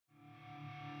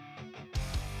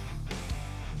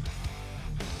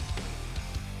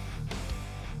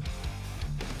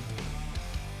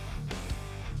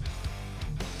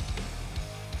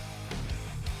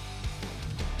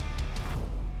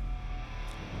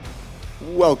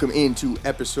Welcome into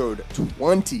episode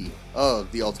 20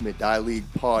 of the Ultimate Die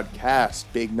League podcast,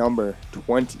 big number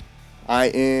 20. I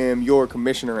am your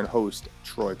commissioner and host,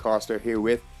 Troy Costa, here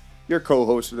with your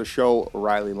co-host of the show,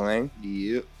 Riley Lang.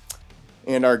 Yep.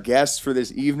 And our guests for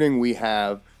this evening, we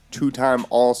have two-time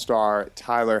All-Star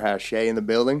Tyler Hache in the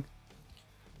building.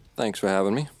 Thanks for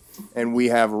having me. And we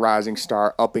have rising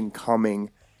star, up-and-coming,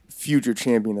 future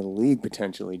champion of the league,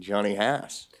 potentially, Johnny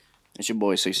Hass. It's your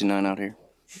boy 69 out here.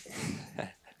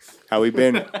 How we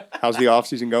been? How's the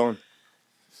offseason going?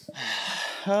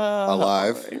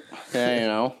 Alive. Yeah, you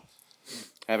know.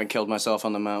 I haven't killed myself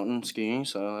on the mountain skiing,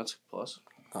 so that's a plus.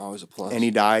 Always a plus.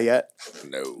 Any die yet?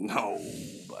 No,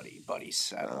 buddy,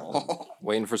 settle.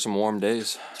 Waiting for some warm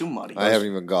days. Too muddy. I haven't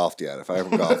even golfed yet. If I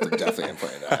haven't golfed, I definitely am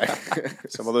playing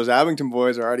that. Some of those Abington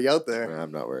boys are already out there.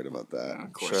 I'm not worried about that.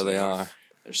 Of course Sure they are.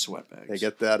 They're sweatbags. They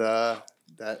get that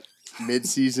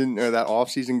mid-season or that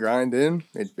off-season grind in.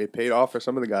 It paid off for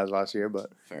some of the guys last year, but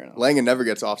Fair enough. Langan never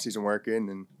gets off-season work in,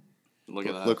 and Look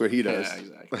at that. look what he does. Yeah,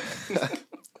 exactly.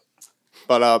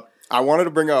 But I wanted to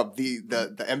bring up the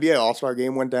NBA All-Star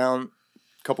game went down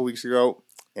a couple weeks ago,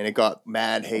 and it got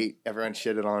mad hate. Everyone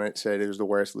shitted on it, said it was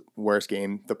the worst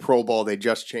game. The Pro Bowl, they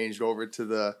just changed over to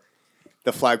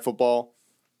the flag football.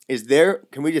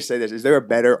 Can we just say this, is there a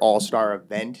better All-Star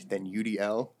event than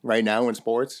UDL right now in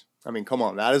sports? I mean, come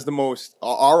on. That is the most –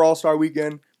 our All-Star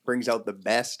weekend brings out the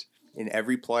best in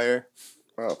every player.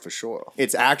 Oh, for sure.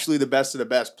 It's actually the best of the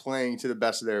best playing to the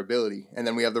best of their ability. And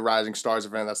then we have the Rising Stars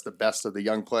event. That's the best of the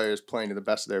young players playing to the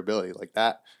best of their ability. Like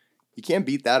that, you can't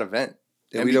beat that event.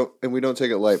 And we don't take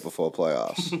it light before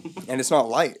playoffs. And it's not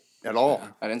light at all.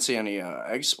 I didn't see any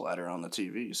egg splatter on the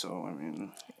TV, so, I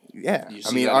mean... Yeah. You I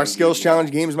see mean, that our in skills video.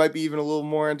 challenge games might be even a little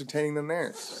more entertaining than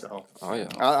theirs. So, Oh, yeah.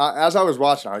 as I was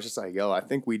watching, I was just like, yo, I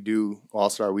think we do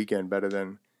All-Star weekend better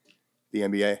than the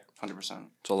NBA. 100%.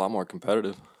 It's a lot more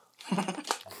competitive.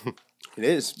 It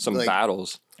is. Some Like,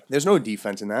 battles. there's no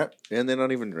defense in that. And they're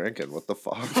not even drinking. What the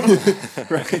fuck?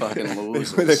 Right. Fucking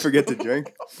losers. They forget to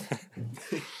drink.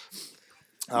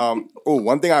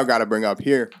 One thing I've got to bring up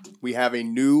here. We have a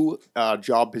new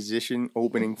job position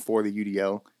opening for the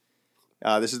UDL.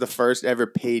 This is the first ever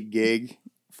paid gig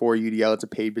for UDL. It's a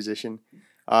paid position.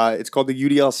 It's called the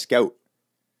UDL Scout.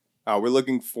 We're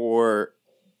looking for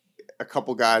a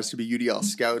couple guys to be UDL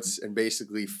scouts and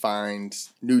basically find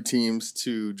new teams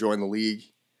to join the league.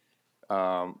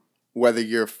 Whether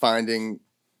you're finding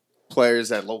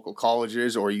players at local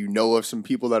colleges or you know of some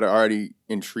people that are already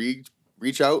intrigued,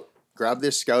 reach out, grab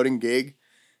this scouting gig,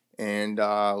 and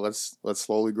let's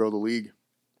slowly grow the league.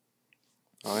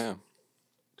 Oh, yeah.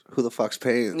 Who the fuck's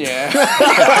paying? Yeah.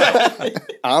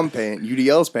 I'm paying.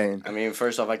 UDL's paying. I mean,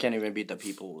 first off, I can't even beat the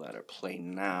people that are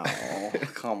playing now.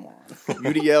 Come on.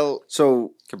 UDL.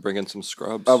 So Could bring in some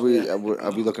scrubs. are we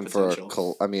looking Potential.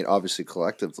 for? Obviously,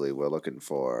 collectively, we're looking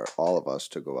for all of us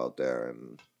to go out there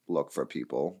and look for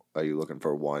people. Are you looking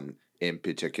for one in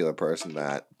particular person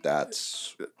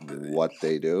that's what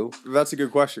they do? That's a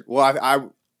good question.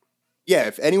 Well, yeah,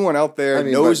 if anyone out there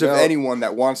knows of anyone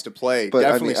that wants to play,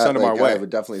 definitely send them our way. I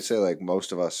would definitely say like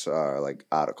most of us are like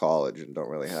out of college and don't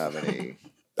really have any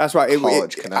That's why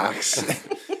college connects.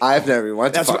 I've never even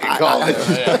went to That's fucking what college.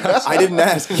 I didn't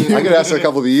ask you. I could ask a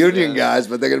couple of the union guys,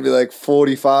 but they're gonna be like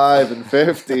 45 and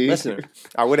 50. Listen,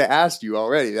 I would have asked you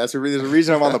already. There's a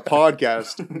reason I'm on the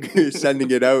podcast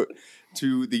sending it out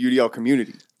to the UDL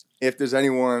community. If there's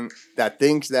anyone that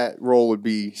thinks that role would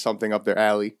be something up their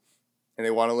alley and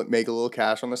they want to make a little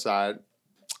cash on the side,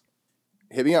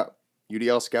 hit me up.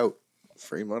 UDL Scout.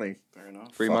 Free money. Fair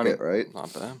enough. Free Fuck money. it, right?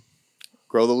 Not bad.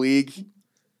 Grow the league.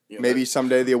 Yeah, Maybe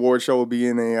someday the award show will be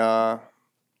in a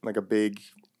like a big,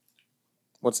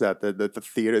 what's that? The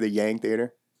theater, the Yang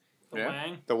Theater? Yeah.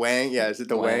 Wang. The Wang? Yeah, is it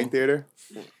the Wang. Wang Theater?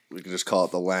 We can just call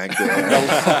it the Lang. Make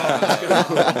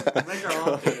our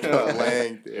own thing. The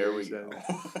Wang Theater. There we go.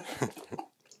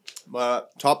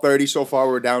 Top 30 so far.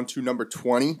 We're down to number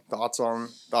 20. Thoughts on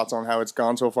how it's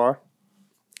gone so far?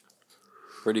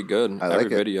 Pretty good. I like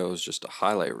Every it. video is just a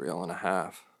highlight reel and a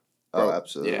half. Oh, Bro,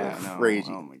 absolutely. Yeah, no. Crazy.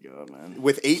 Oh, my God, man.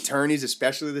 With 8 tourneys,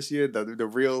 especially this year, the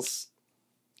reels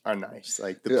are nice.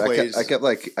 Like the Dude, plays. I kept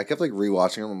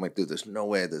rewatching them. I'm like, dude, there's no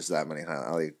way there's that many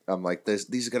highlights. I'm like,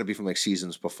 these are gonna be from like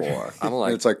seasons before. I'm like-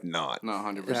 and it's like not. No,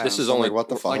 100%. This is I'm only like, what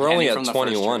the fuck? We're only Like, at from the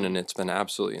first 21, turn. and it's been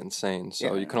absolutely insane.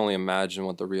 So Yeah. you can only imagine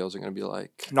what the reels are going to be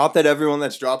like. Not that everyone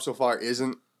that's dropped so far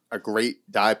isn't a great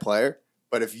die player,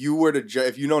 but if you were to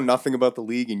if you know nothing about the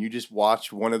league and you just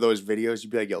watch one of those videos, you'd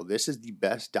be like, yo, this is the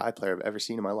best die player I've ever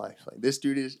seen in my life. Like, this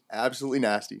dude is absolutely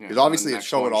nasty. Because Yeah, obviously the it's next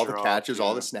showing one all the drop, catches, all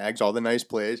yeah. the snags, all the nice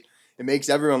plays. It makes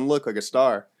everyone look like a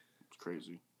star. It's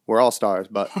crazy. We're all stars,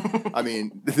 but I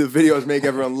mean, the videos make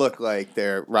everyone look like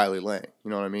they're Riley Lang. You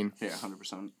know what I mean? Yeah,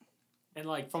 100%. And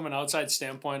like from an outside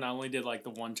standpoint, I only did like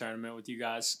the one tournament with you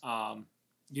guys.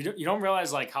 You don't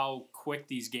realize like how quick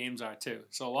these games are too.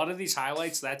 So a lot of these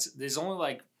highlights, there's only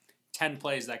like 10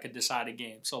 plays that could decide a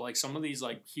game. So like some of these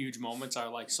like huge moments are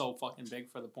like so fucking big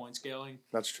for the point scaling.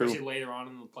 That's true. Especially later on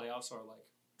in the playoffs or like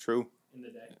True. in the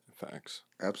day. Facts.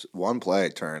 One play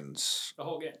turns The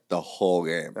whole game. the whole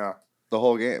game. Yeah. The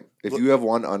whole game. If you have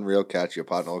one unreal catch, your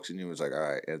partner looks at you and is like, all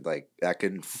right, and like that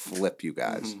can flip you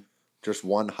guys. Just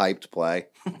one hyped play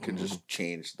can just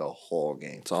change the whole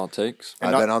game. That's all it takes.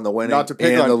 I've been on the winning Not to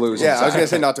pick and on the losing Yeah, I was side. gonna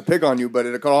say not to pick on you, but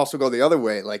it could also go the other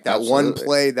way. Like that one Absolutely.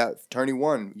 play that Turney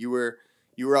won. You were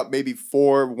up maybe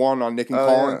 4-1 on Nick and Oh,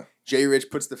 Colin. yeah. Jay Rich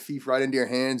puts the fief right into your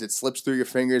hands. It slips through your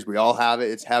fingers. We all have it.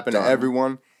 It's happened Done. to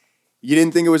everyone. You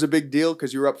didn't think it was a big deal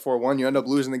because you were up 4-1. You end up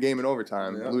losing the game in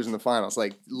overtime, Yeah. losing the finals.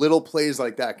 Like little plays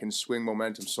like that can swing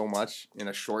momentum so much in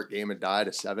a short game. It died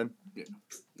to 7. Yeah.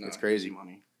 It's crazy. Easy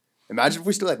money. Imagine if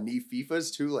we still had knee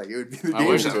FIFAs too. Like it would be the I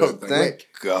wish games I would go would. Thank quick.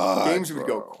 God. Games would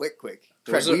go bro. quick.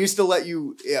 There was Craig, we a- used to let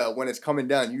you, when it's coming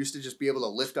down, you used to just be able to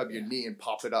lift up your knee and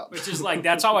pop it up. Which is like,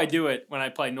 that's how I do it when I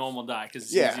play normal die because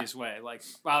it's the Yeah. easiest way. Like,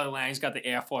 Riley Lang's got the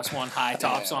Air Force One high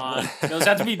tops Yeah. on. Those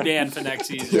have to be banned for next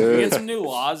season. Dude. We get some new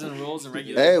laws and rules and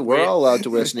regulations. Hey, we're all allowed to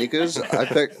wear sneakers.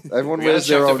 Everyone We gotta wears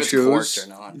their check own if it's shoes. corked or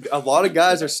not. A lot of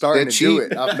guys are starting They're to do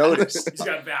cheap. it. I've noticed. He's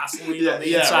got Vaseline Yeah, on the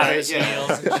yeah, inside right, of his yeah.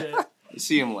 heels and shit. You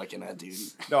see him licking that dude.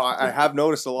 No, I have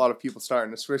noticed a lot of people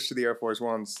starting to switch to the Air Force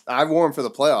Ones. I've worn them for the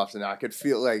playoffs, and I could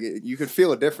feel you could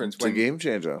feel a difference It's a when game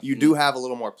changer. you do have a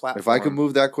little more platform. If I could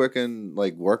move that quick in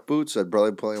like work boots, I'd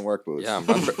probably play in work boots. Yeah, I'm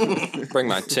about to bring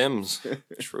my Tims.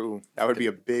 True, that would be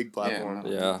a big Yeah, platform. no,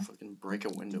 Yeah. Fucking break a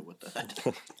window with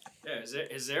that. Yeah,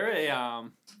 is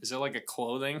there like a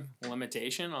clothing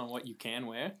limitation on what you can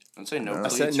wear? I'd say no I I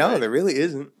cleats. said, no, right? there really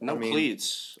isn't. No I mean,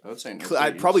 cleats. I would say no I'd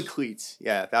cleats. probably cleats.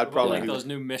 Yeah, that would What probably. about, like be those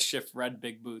new Mischief red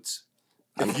big boots.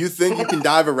 If you think you can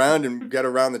dive around and get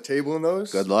around the table in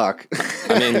those, Good luck.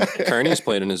 I mean, Kearney's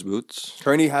played in his boots.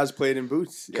 Kearney has played in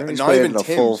boots. Kearney's Not played even in a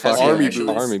Tim's, full has fucking- army Actually,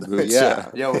 boots. Army boots. Yeah.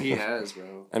 Yo, he has,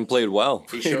 bro. And played well.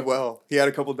 He Played showed, well. He had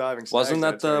a couple diving. snags Wasn't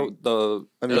that Turney. the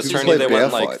I mean, the people tourney play they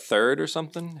went like barefoot. third or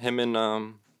something? Him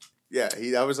and Yeah,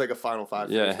 that was like a final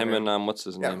 5. yeah, finish for him and what's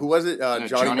his Yeah, name? who was it? Johnny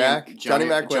Johnny- Mac. Johnny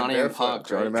Mac went Johnny and barefoot. Puck.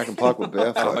 Johnny Mac and Puck with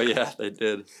barefoot. Oh yeah, they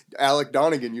did. Alec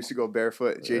Donegan used to go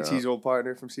barefoot. JT's Yeah. old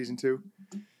partner from season 2.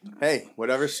 Hey,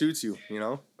 whatever suits you, you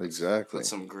know. Exactly. With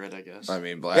some grit, I guess. I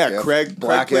mean, black Yeah, Air, Craig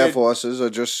black Air played- Forces are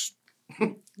just,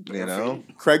 you know.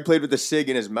 Craig played with the cig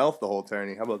in his mouth the whole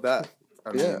tourney. How about that?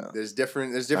 I mean, Yeah. there's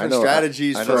different I know-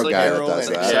 strategies I for know a guy that apparel does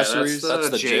and that. accessories. That's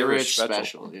the J Rich J-Rich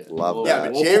special. Yeah. Love Yeah,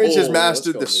 that. but Jay Rich just Whoa,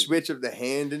 mastered let's the go, dude. switch of the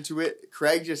hand into it.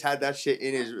 Craig just had that shit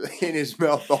in his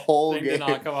mouth the whole Thing game. did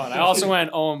not come out. I also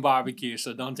went Owen barbecue,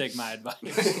 so don't take my advice.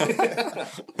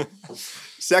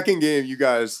 Second game, you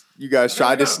guys tried to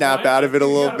got a snap point. out of it a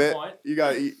You little got a bit.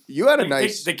 point. You had a The-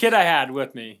 nice. The kid I had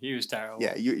with me, he was terrible.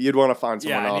 Yeah, you'd want to find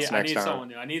someone Yeah, I else need, next I need time. someone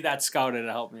new. I need that scouter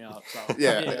to help me out. So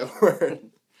Yeah.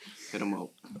 Hit him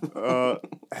up.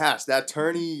 Hass, that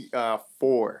tourney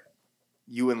 4,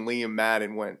 you and Liam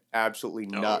Madden went absolutely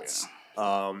Oh, nuts.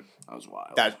 That was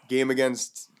wild. That game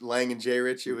against Lang and J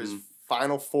Rich, it was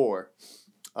Final 4.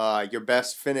 Your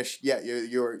best finish yet.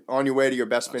 You're on your way to your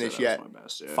best I'd say finish that yet. was my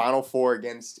best, yeah. Final 4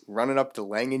 against running up to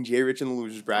Lang and J Rich in the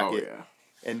losers Oh, bracket. yeah.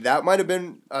 And that might have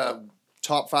been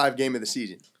top 5 game of the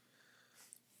season.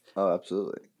 Oh,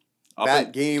 absolutely.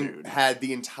 That game dude, had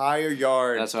the entire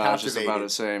yard that's what I was just about captivated.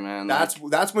 to say, man.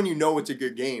 That's when you know it's a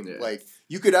good game. Yeah. Like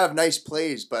you could have nice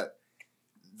plays, but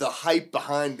the hype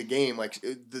behind the game, like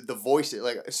the voice,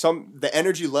 like the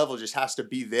energy level just has to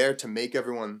be there to make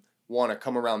everyone want to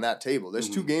come around that table. There's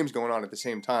 2 games going on at the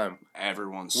same time.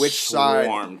 everyone's Which side?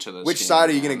 swarmed to this Which game, side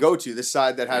are you man. going to go to? This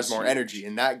side that has That's more huge. energy.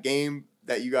 And that game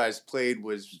that you guys played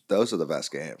was Those are the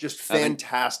best games. just I think-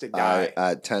 fantastic. Guy.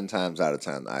 10 times out of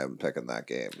 10, I am picking that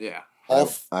game. Yeah.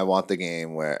 I want the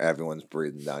game where everyone's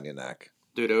breathing down your neck.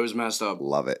 Dude, it was messed up.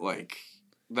 Love it. Like,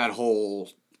 that whole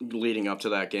leading up to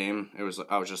that game, I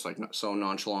was just, like, so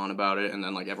nonchalant about it, and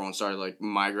then, like, everyone started, like,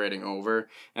 migrating over,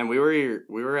 and we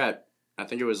were at, I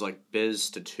think it was, like, Biz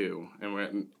to 2,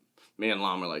 and me and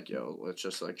Lon were like, yo, let's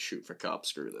just, like, shoot for cup,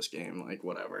 screw this game, like,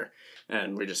 whatever,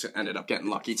 and we just ended up getting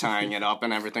lucky tying it up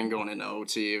and everything going into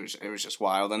OT. It was just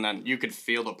wild, and then you could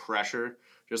feel the pressure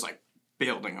just, like,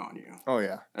 building on you. Oh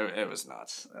yeah. It was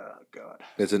nuts. Oh, God.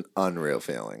 It's an unreal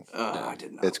feeling. I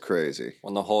did not. It's crazy.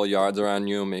 When the whole yard's around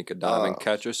you, make a diving Oh.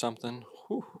 catch or something.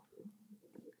 Whew.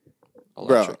 Bro,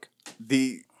 Electric.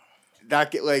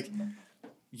 like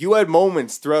you had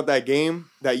moments throughout that game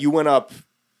that you went up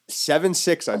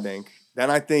 7-6, I think. Then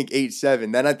I think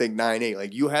 8-7. Then I think 9-8.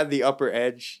 Like, you had the upper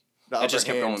edge. It just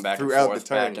kept going back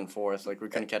and forth. Like, we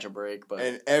couldn't catch a break. But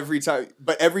And every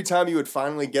time you would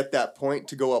finally get that point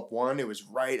to go up 1, it was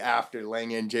right after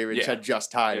Lange and J. Rich had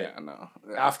just tied it. Yeah, no.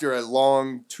 After a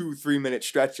long 2-3 minute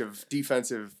stretch of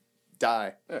defensive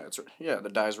die. The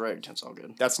die's rigged. It's all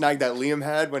good. That snag that Liam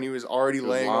had when he was already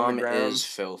laying on the ground. Is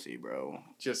filthy, bro.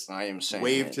 I am saying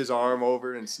waved his arm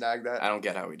over and snagged that. I don't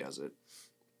get how he does it.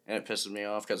 And it pisses me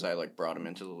off because I, like, brought him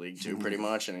into the league, too, pretty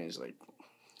much. And he's, like,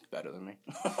 better than me.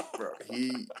 Bro,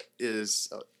 he's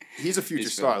a future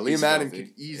star. Liam Madden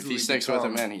could easily if he sticks with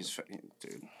him, man,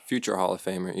 dude. Future Hall of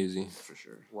Famer, easy. For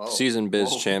sure. Whoa. Season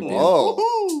Biz champion.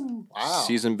 Whoa. Wow.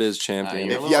 Season Biz champion.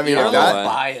 You're Yeah, I mean, a if little that-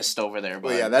 biased over there, but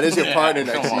Well, yeah, that is your partner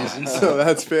next come on. season, so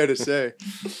that's fair to say.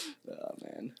 Oh,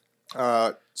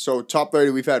 man. So top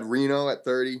 30, we've had Reno at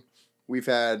 30. We've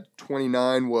had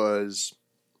 29 was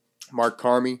Mark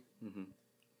Carmi. Mm-hmm.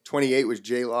 28 was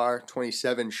J-Lar.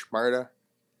 27, Schmarta.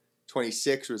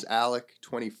 26 was Alec.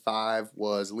 25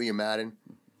 was Liam Madden.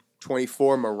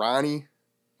 24, Marani.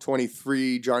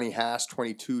 23, Johnny Hass.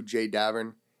 22, Jay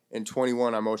Davern. And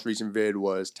 21, our most recent vid,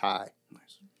 was Ty.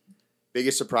 Nice.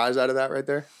 Biggest surprise out of that right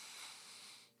there?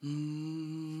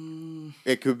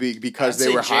 It could be because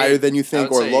they were higher than you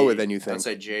think or lower than you think. I'd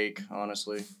say Jake,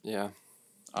 honestly. Yeah.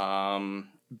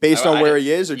 Based on where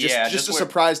he is, or just a where-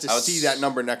 surprise to see that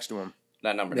number next to him?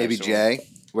 That number Maybe next to him. Jay.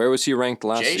 Where was he ranked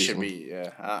last Jay season? should be,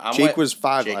 yeah. Jake was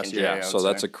 5 Jake last and year. Jay, I Yeah, would so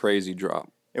that's say. a crazy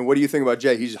drop. And what do you think about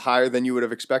Jay? He's higher than you would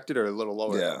have expected, or a little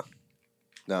lower? Yeah.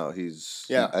 No, he's.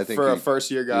 Yeah, I think for a he-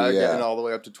 first-year guy yeah. getting all the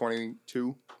way up to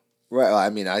 22. Right. Well, I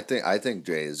mean, I think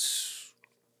Jay's.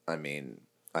 I mean,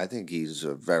 I think he's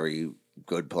a very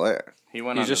good player. He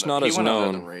went He's under just the, not he as went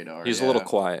under known. the radar. He's yeah. a little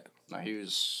quiet. No, he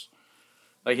was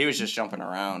just jumping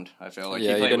around. I feel like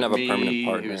Yeah, he played didn't with have a me, permanent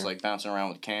partner. He was like bouncing around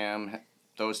with Cam.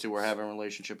 Those two were having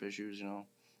relationship issues, you know.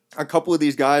 A couple of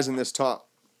these guys in this top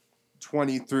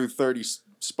 20 through 30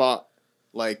 spot,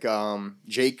 like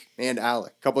Jake and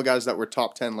Alec, a couple of guys that were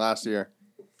top 10 last year,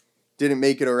 didn't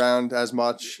make it around as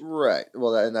much. Right.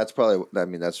 Well, and that's probably. I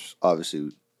mean, that's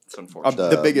obviously It's unfortunate.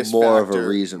 The biggest more of factor, a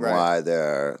reason right. why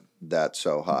they're that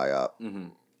so high up. Mm-hmm.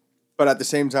 But at the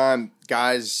same time,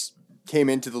 guys came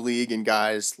into the league and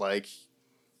guys like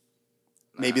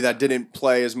maybe that didn't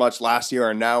play as much last year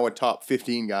are now a top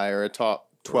 15 guy or a top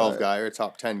 12 Right. guy or a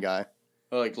top 10 guy.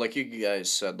 Like you guys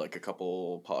said like a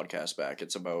couple podcasts back,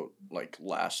 it's about like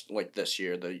this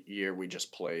year, the year we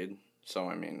just played. So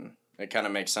I mean, it kind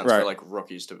of makes sense Right. for like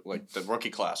rookies to like the rookie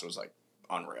class was like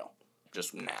unreal,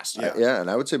 just nasty. Yeah. And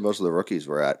I would say most of the rookies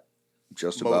were at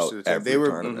just Most about of the time. every They were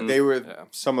tournament. they were Yeah.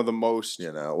 some of the most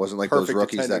You know, it wasn't like those Perfect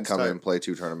rookies that attendance come in type. and play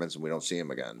 2 tournaments and we don't see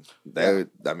them again. They,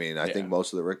 I mean, I think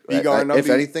most of the rookies. Egon If Numby-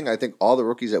 anything, I think all the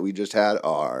rookies that we just had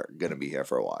are gonna be here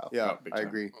for a while. Yeah, Oh, big I time.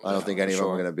 agree. I don't think any of them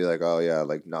are gonna be like, oh yeah,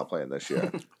 like not playing this year.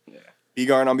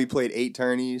 Egar Numby played 8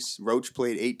 tourneys. Roach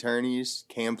played 8 tourneys.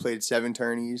 Cam played 7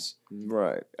 tourneys.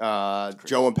 Right.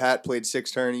 Joe and Pat played 6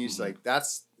 tourneys. Like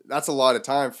that's a lot of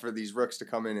time for these rooks to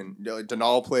come in. And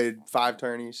Denal played 5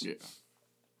 tourneys. Yeah.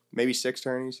 Maybe 6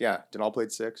 tourneys. Yeah, Denal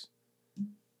played 6.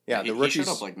 Yeah, he, the rookies. he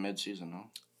showed up like mid-season,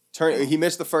 no? He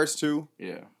missed the first 2.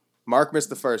 Yeah. Mark missed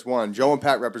the first 1. Joe and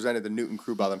Pat represented the Newton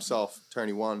crew by themselves.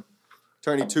 Tourney 1.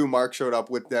 Tourney 2, Mark showed up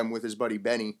with them with his buddy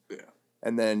Benny. Yeah.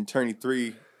 And then Tourney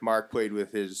 3, Mark played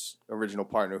with his original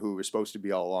partner who was supposed to be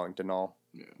all along, Denal.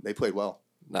 Yeah. They played well.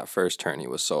 That first tourney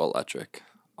was so electric.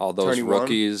 All those Tourney one?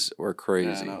 rookies were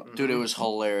crazy. Yeah, no. Dude, it was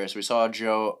hilarious. We saw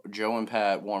Joe and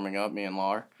Pat warming up, me and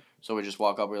Lar. So we just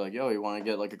walk up. We're like, yo, you want to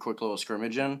get like a quick little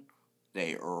scrimmage in?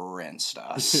 They rinsed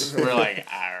us. We're like,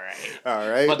 all right. All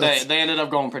right. But they ended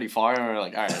up going pretty far, and we're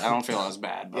like, all right, I don't feel as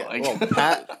bad. But Yeah, like, well,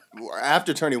 Pat,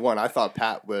 after Tourney 1, I thought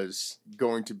Pat was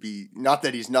going to be, not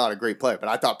that he's not a great player, but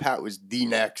I thought Pat was the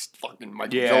next fucking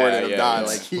Michael Yeah, Jordan of yeah, die. yeah.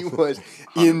 Like, he was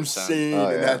 100%. insane Oh,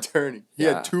 in yeah. that tourney. He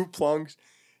Yeah. had 2 plunks.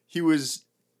 He was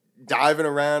diving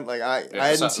around. Like, I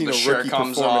hadn't seen a rookie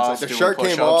performance. Like, the shirt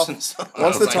came off.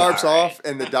 Once the tarp's off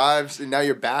and the dives, and now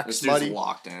your back's This dude's muddy.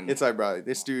 locked in. It's like, bro,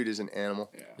 this dude is an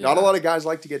animal. Yeah. Not a lot of guys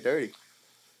like to get dirty.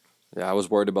 Yeah, I was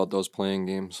worried about those playing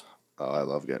games. Oh, I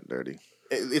love getting dirty.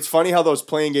 It's funny how those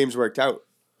playing games worked out.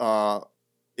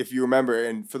 If you remember,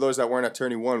 and for those that weren't at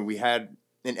Tourney 1, we had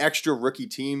an extra rookie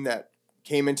team that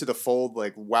came into the fold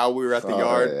like while we were at the Oh,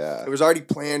 yard. yeah. It was already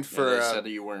planned Yeah, for. they said that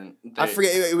you weren't. I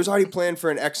forget. It was already planned for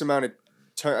an X amount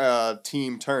of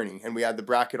team tourney, and we had the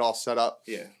bracket all set up.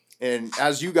 Yeah. And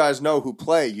as you guys know who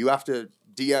play, you have to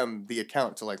DM the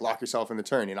account to like lock yourself in the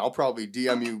tourney. And I'll probably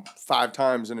DM you 5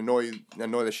 times and annoy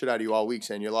the shit out of you all week,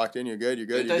 saying you're locked in, you're good, you're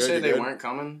good. Did you're they good, say you're they good. weren't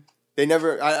coming? They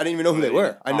never. I didn't even know who they Really?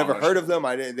 were. I Oh, never no heard shit. of them.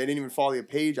 They didn't even follow the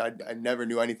page. I never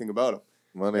knew anything about them.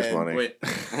 Money's And- money. Wait.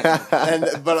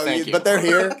 But you. but they're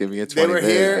here. Give me a They 20 were bid,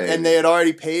 here baby. and they had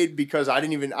already paid because I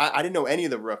didn't know any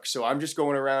of the rooks. So I'm just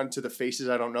going around to the faces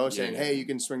I don't know saying, Yeah. hey, you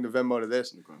can swing the Venmo to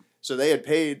this. Okay. So they had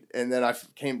paid, and then I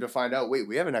came to find out, wait,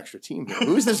 we have an extra team here.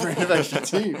 Who's this random extra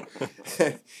team?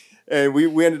 And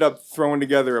we ended up throwing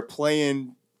together a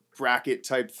play-in bracket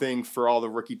type thing for all the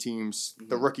rookie teams,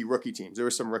 the rookie teams. There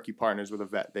were some rookie partners with a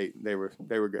vet. They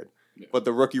were good. Yeah. But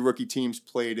the rookie teams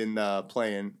played in the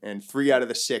play-in, and 3 out of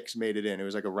the 6 made it in. It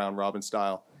was like a round robin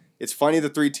style. It's funny, the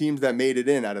 3 teams that made it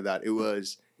in out of that, it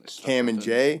was Cam and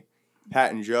Jay,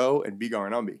 Pat and Joe, and Bigar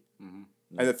and Umby. Mhm.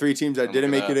 And the 3 teams that And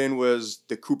didn't look make at it in was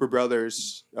the Cooper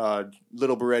brothers,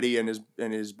 Little Beretti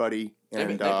and his buddy, They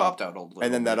and popped out a little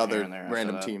and then that bit other here and there after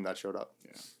random that. team that showed up.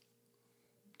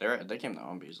 They came to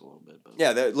Umbies a little bit, but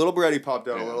Yeah, the Little Beretti popped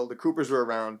out a Yeah. little. The Coopers were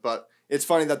around, but it's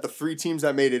funny that the 3 teams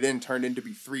that made it in turned into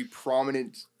be 3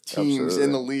 prominent teams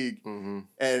in the league. Mm-hmm.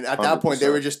 And at that point, they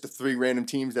 100%. were just the 3 random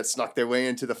teams that snuck their way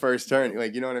into the first turn.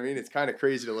 Like, you know what I mean? It's kind of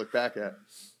crazy to look back at.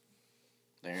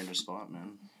 they earned a spot,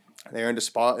 man. They earned a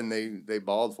spot and they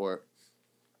balled for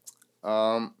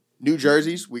it. New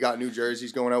jerseys. We got new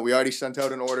jerseys going out. We already sent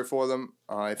out an order for them.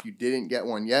 If you didn't get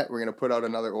one yet, we're going to put out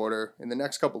another order in the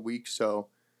next couple weeks. So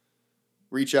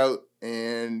reach out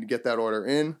and get that order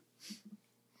in.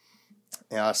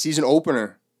 Season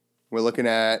opener. We're looking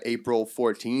at April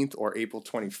 14th or April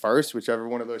 21st, whichever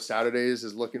one of those Saturdays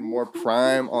is looking more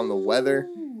prime on the weather.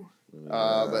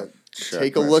 But Check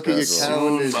take a my look at your schedule.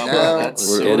 calendars Bubba, now. that's-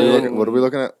 What are we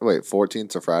looking at? Wait, 14th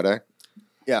to Friday?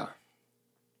 Yeah.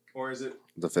 Or is it?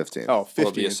 The 15th. Oh,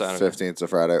 Will be a 15th. Saturday. 15th to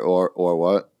Friday. Or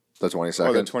what? The 22nd?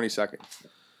 Or the 22nd.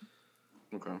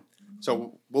 Okay.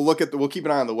 So we'll keep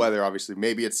an eye on the weather. Obviously,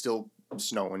 maybe it's still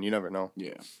snowing. You never know.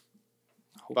 Yeah.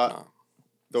 Hope But- not.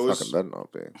 Fucking Those better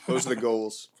not be. are the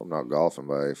goals. If I'm not golfing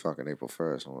by fucking April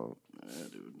 1st, I'm going Yeah,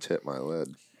 dude. to tip my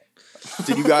lid.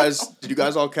 Did you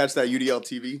guys all catch that UDL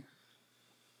TV?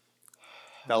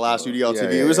 That last UDL Yeah,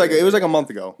 TV. yeah, it was yeah, like a month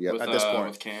ago. Yep. at this point,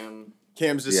 With Cam.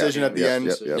 Cam's decision at the end.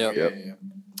 Yep.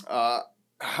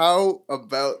 How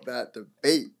about that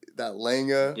debate? That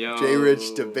Langa Yo. J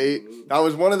Rich debate. That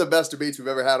was one of the best debates we've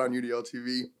ever had on UDL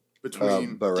TV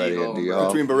between Beretti and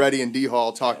D-Hall. D-Hall. Beretti and D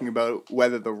Hall talking about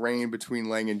whether the reign between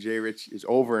Lang and J Rich is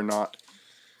over or not.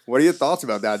 What are your thoughts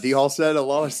about that? D Hall said a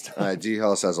lot of stuff.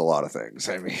 D-Hall says a lot of things.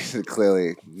 I mean,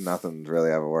 clearly nothing's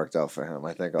really ever worked out for him.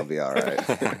 I think I'll be all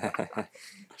right.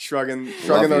 Shrugging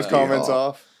Love those you, comments D-Hall.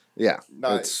 off. Yeah,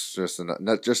 Nice. it's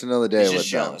just another day He's with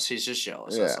just them. jealous. He's just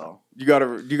jealous. Yeah. That's all. You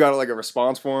got like a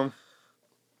response for him?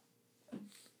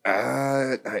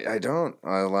 I don't.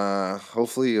 I'll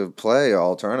hopefully you play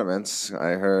all tournaments. I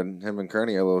heard him and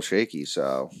Kearney are a little shaky,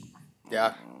 so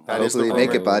Yeah. That is the hopefully you make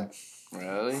rumor. it, bud.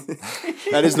 Really?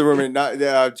 That is the rumor.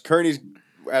 Not Kearney's,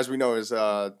 as we know, is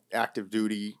active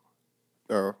duty.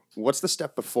 Or what's the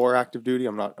step before active duty?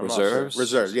 I'm not Reserves? sure.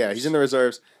 Reserves. Yeah, he's in the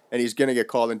reserves, and he's gonna get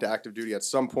called into active duty at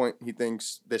some point. He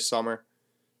thinks this summer.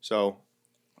 So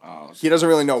Oh, he doesn't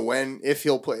really know when. If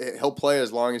he'll play, he'll play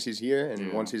as long as he's here, and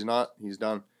Yeah. once he's not, he's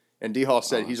done. And D Hall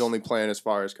said Oh, he's only playing as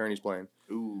far as Kearney's playing.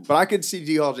 ooh. But I could see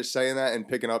D Hall just saying that and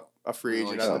picking up a free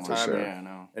Really agent so at the for time, sure. Yeah, I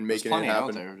know. and There's making it plenty out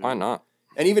happen. there, dude. Why not?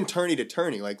 And even tourney to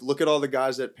tourney. Like, look at all the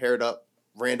guys that paired up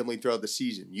randomly throughout the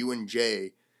season. You and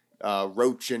Jay,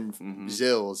 Roach and Mhm.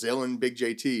 Zill and Big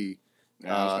JT.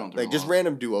 Yeah, I was going through Like, a just lot.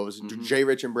 random duos. Mhm. Jay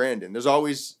Rich and Brandon. There's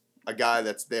always a guy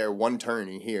that's there, one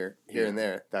tourney here and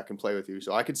there, that can play with you.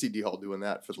 So I could see D Hall doing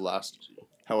that for the last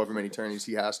however many tourneys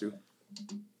he has to.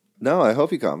 No, I hope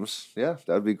he comes. Yeah,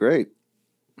 that'd be great.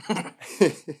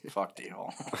 Fuck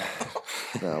D-Hall.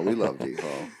 No, we love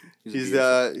D-Hall. he's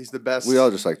the best. We all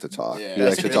just like to talk. Yeah. He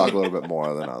likes to talk a little bit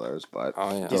more than others, but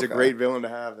Oh yeah. He's a okay. great villain to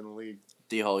have in the league.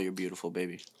 D-Hall, you're beautiful,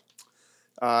 baby.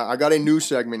 I got a new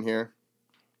segment here.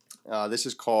 This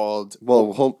is called.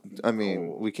 Well,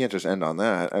 we can't just end on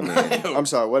that. I mean, I'm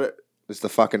sorry. What? is the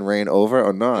fucking rain over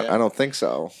or not? Yeah. I don't think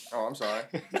so. Oh, I'm sorry.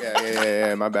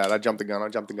 Yeah. My bad. I jumped the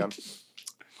gun.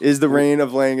 Is the reign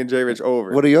of Lang and J Rich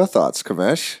over? What are your thoughts,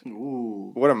 Kamesh?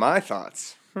 Ooh. What are my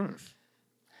thoughts?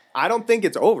 I don't think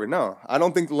it's over. No, I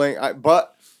don't think Lang.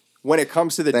 But when it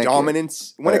comes to the Thank you.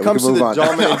 dominance, when All it right, comes we to can the move on.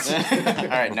 dominance, All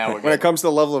right, now we're when it good. comes to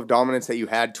the level of dominance that you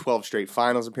had 12 straight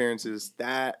finals appearances,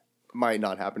 that might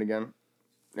not happen again,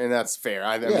 and that's fair.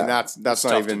 I mean, Yeah. that's It's not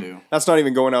tough to even do. that's not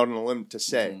even going out on a limb to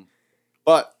say. Mhm.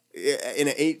 But in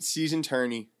an 8-season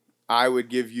tourney, I would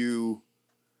give you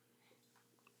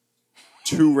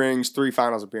 2 rings, 3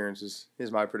 finals appearances.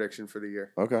 Is my prediction for the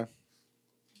year, Okay.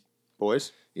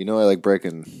 boys. You know I like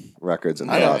breaking records and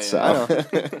I know, thoughts. I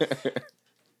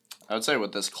so. I would say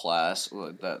with this class,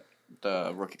 that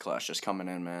the rookie class just coming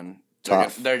in, man.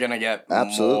 Tough. They're gonna get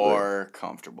more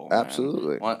comfortable. Man.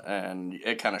 Absolutely. And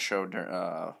it kind of showed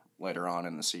later on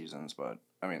in the seasons, but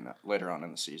I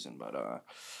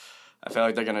feel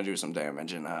like they're gonna do some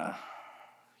damage and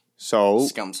So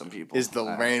scum some people. is the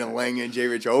reign of Lang and J.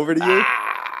 Rich over to you?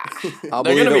 I'll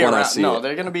They're believe gonna it be when I around. see No, it.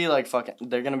 they're gonna be like fucking.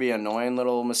 They're gonna be annoying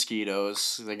little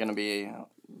mosquitoes.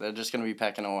 They're just gonna be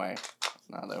pecking away.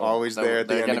 No, Always there at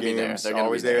the end of games. They're gonna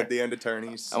Always be there at the end of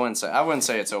tourneys. I wouldn't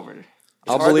say it's over.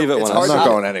 I'll hard believe to- it it's when I hard see I'm to- not it.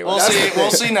 going anywhere. We'll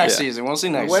see next season. We'll see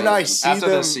next When season. I see After them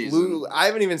this season. I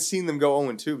haven't even seen them go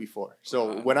 0-2 before.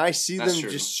 So when I see them that's true.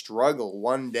 just struggle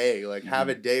one day, like have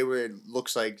a day where it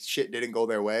looks like shit didn't go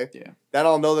their way, Yeah. then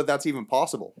I'll know that that's even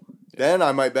possible. Then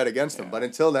I might bet against them. But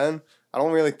until then, I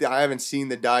don't really. I haven't seen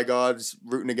the Die Gods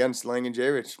rooting against Lang and J.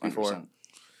 Rich before. 100%.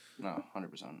 No,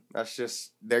 100%. That's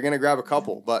just they're gonna grab a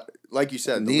couple. But like you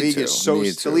said, the Need league to, is so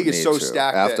need to.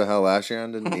 stacked. After that, how last year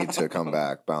ended, need to come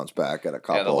back, bounce back at a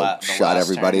couple, the shut last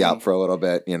everybody turn. up for a little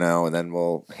bit, and then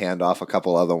we'll hand off a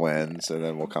couple other wins, and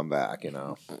then we'll come back. As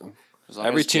long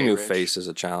Every as team you J-Rich- face is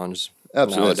a challenge.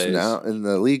 Absolutely. Nowadays. Now in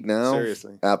the league now,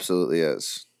 Seriously. absolutely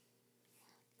is.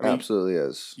 I mean, Absolutely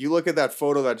is. you look at that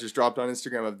photo that just dropped on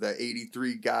Instagram of the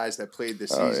 83 guys that played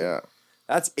this Oh season. yeah.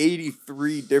 That's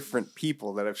 83 different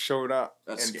people that have shown up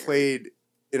That's and scary. played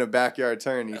in a backyard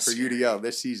tourney That's for scary. UDL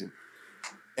this season.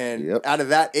 And Yep. out of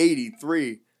that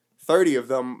 83, 30 of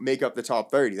them make up the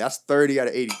top 30. That's 30 out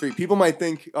of 83. People might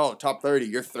think, oh, top 30,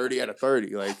 you're 30 out of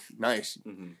 30. Like, nice.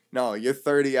 Mhm. No, you're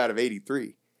 30 out of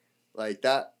 83. Like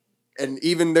that. And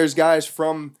even there's guys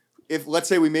from, if let's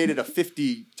say we made it a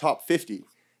 50, top 50,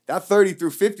 that 30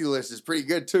 through 50 list is pretty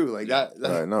good too. Like that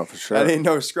Right, no, for sure. that ain't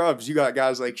no scrubs. You got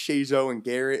guys like Shazo and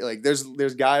Garrett. Like there's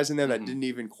guys in there that Mhm. didn't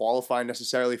even qualify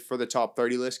necessarily for the top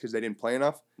 30 list because they didn't play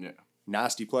enough. Yeah.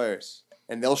 Nasty players.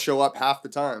 And they'll show up half the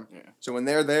time. Yeah. So when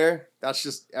they're there, that's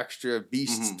just extra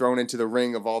beasts Mhm. thrown into the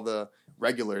ring of all the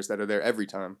regulars that are there every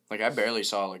time. Like I barely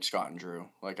saw like Scott and Drew.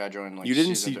 Like I joined like You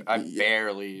didn't season see- two. I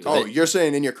barely. Oh, you're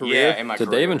saying in your career? yeah, in my Did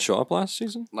career. they even show up last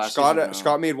season? Last Scott season, no.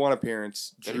 Scott made one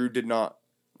appearance. Did he? Drew did not.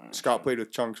 Oh, Scott shit. played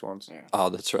with Chunks once. Yeah. Oh,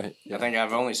 that's right. I think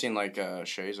I've only seen like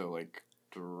Shazo like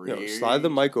 3. Yo, slide the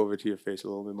mic over to your face a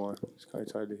little bit more. It's kind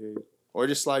of hard to hear you. Or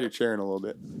just slide your chair in a little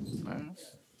bit.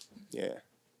 Yeah.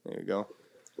 There you go.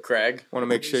 Craig. Want to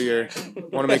make sure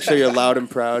you're loud and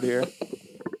proud here.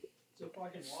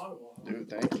 Dude,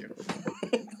 thank you.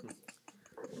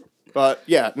 But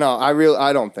yeah, no,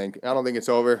 I don't think it's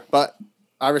over. But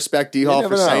I respect D Hall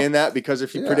never for know. saying that because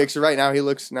if he Yeah. predicts it right now, he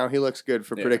looks good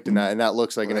for Yeah. predicting that, and that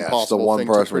looks like an That's the impossible one thing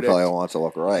person to we predict. probably wants to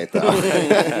look right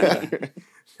though.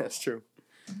 That's true.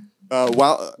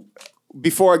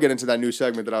 Before I get into that new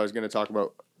segment that I was going to talk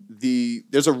about,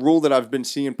 there's a rule that I've been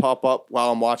seeing pop up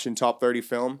while I'm watching Top 30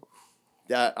 film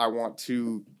that I want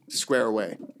to square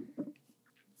away.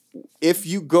 If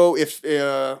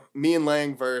me and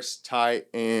Lang versus Ty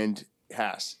and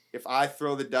Hass, if I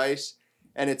throw the dice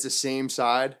and it's the same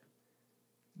side,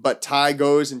 but Ty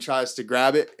goes and tries to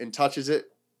grab it and touches it,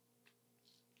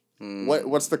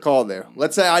 what's the call there?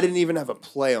 Let's say I didn't even have a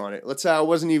play on it. Let's say I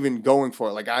wasn't even going for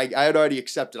it. Like I had already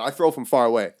accepted. I throw from far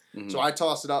away. Mhm. So I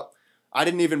toss it up. I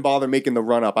didn't even bother making the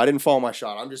run up. I didn't follow my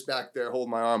shot. I'm just back there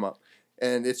holding my arm up.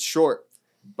 And it's short.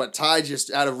 But Ty just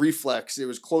out of reflex, it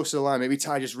was close to the line. Maybe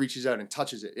Ty just reaches out and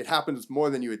touches it. It happens more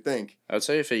than you would think. I would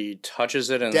say if he touches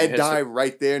it and Dead hits die it,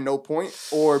 right there, no point.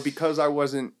 Or because I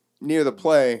wasn't near the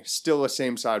play, still a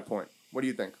same side point. What do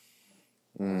you think?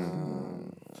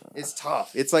 It's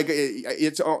tough. It's like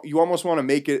you almost want to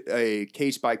make it a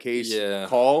case by case Yeah.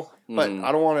 call, but Mhm.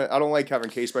 I don't like having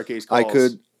case by case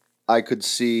calls. I could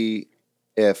see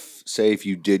if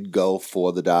you did go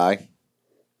for the die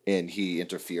and he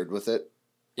interfered with it.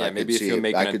 Yeah, I could maybe if see you it-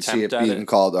 make I an could see it attempt at being it.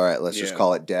 called, all right, let's just Yeah.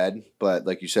 call it dead. But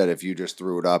like you said, if you just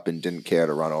threw it up and didn't care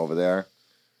to run over there,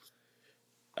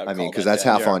 I'd I mean, call because that that's dead.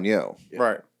 half yeah. on you.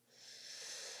 Right.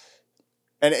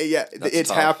 And That's it's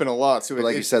tough. happened a lot. So But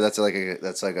like you it's, said, that's like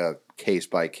a case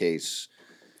by case.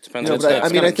 Depends No, on but it's I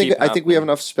mean, gonna I think keep we have happening.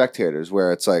 enough spectators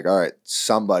where it's like, all right,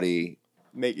 somebody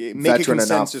make a veteran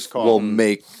consensus enough call.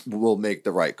 will make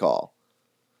the right call.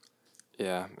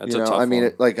 Yeah, that's You a know, tough I mean,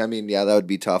 one. yeah, that would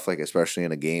be tough. Like especially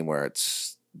in a game where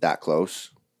it's that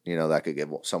close. You know, that could give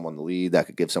someone the lead. That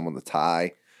could give someone the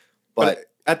tie. But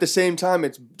at the same time,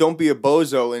 it's don't be a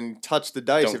bozo and touch the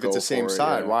dice Don't if it's go the same for it,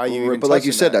 side. yeah. Why are you even but like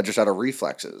you touching said, that just out of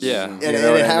reflexes. Yeah. And You it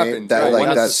know what I mean? happens, That, right? like,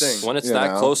 when that's it's, when it's you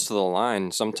that know. close to the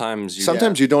line, sometimes you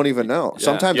Sometimes you don't even know. Yeah.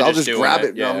 Sometimes You're I'll just just doing grab it, it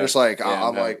and I'm yeah. just like, Yeah,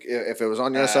 I'm no. like, if it was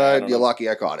on your I side, don't you're know. lucky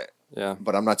I caught it. yeah,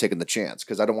 But I'm not taking the chance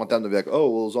because I don't want them to be like, oh,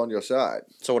 well, it was on your side.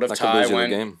 So what if that could lose Ty you the went?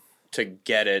 game. to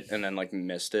get it and then like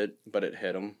missed it, but it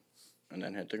hit him and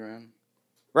then hit the ground.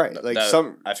 Right. Like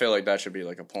I feel like that should be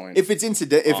like a point. if it's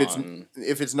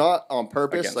if it's not on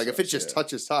purpose, like if it us, just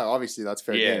touches tie, obviously that's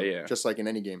fair Yeah, game. yeah. Just like in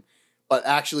any game. But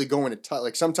actually going to touch,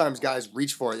 like sometimes guys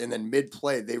reach for it and then mid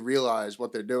play they realize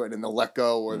what they're doing and they'll let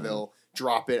go or they'll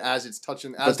drop it as it's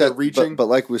touching as they're reaching. But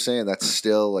like we're saying, that's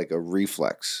still like a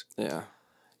reflex. Yeah.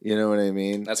 You know what I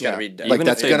mean? That's gotta be dead. Like, Even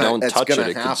that's if they gonna- don't it's touch gonna it,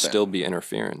 it could happen. still be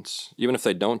interference. Even if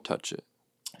they don't touch it.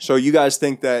 So you guys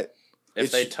think that if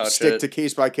it they should touch stick it, to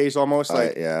case by case almost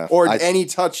like yeah. or any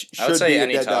touch should I would say be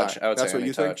any a dead touch. die. I would That's say what any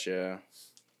you think? touch. Yeah.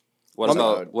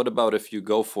 What about if you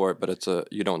go for it, but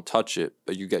you don't touch it,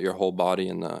 but you get your whole body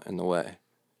in the way?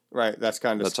 Right, that's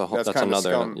kind of That's kind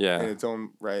another- of scum yeah. in its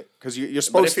own right because you're But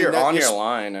supposed if to you're net- on you're your s-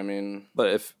 line, I mean, But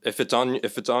if it's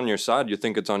on your side, you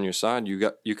think it's on your side,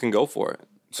 you can go for it.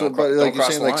 So, Don't but cro- like don't you're cross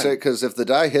saying, the like, line. say, because if the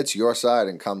die hits your side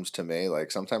and comes to me,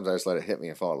 like sometimes I just let it hit me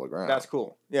and fall to the ground. That's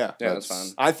cool. Yeah. yeah, that's fine.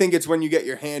 I think it's when you get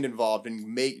your hand involved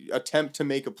and attempt to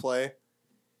make a play.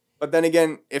 But then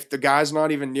again, if the guy's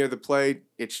not even near the play,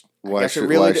 it's Why should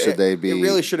they be? It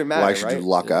really shouldn't matter. Why should right? you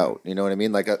luck out? You know what I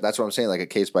mean? Like that's what I'm saying. Like a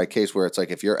case by case where it's like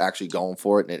if you're actually going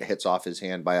for it and it hits off his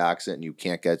hand by accident and you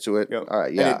can't get to it. Yep. All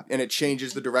right, yeah. And it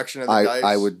changes the direction of the dice.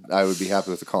 I would be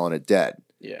happy with calling it dead.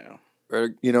 Yeah.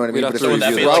 You know what I mean? We'd But if have to you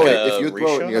review throw it. it, Like if a you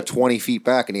throw it and you're reshot? 20 feet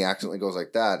back and he accidentally goes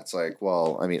like that, it's like,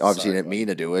 well, I mean, obviously he didn't mean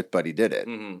to do it, but he did it.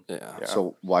 Mm-hmm. Yeah. Yeah.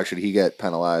 So why should he get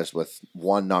penalized with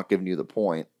one not giving you the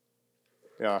point?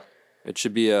 Yeah. It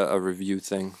should be a review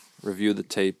thing. Review the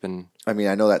tape and I mean,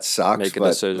 I know that sucks, make a but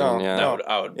decision. No, yeah.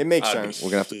 no. It makes I'd sense. Be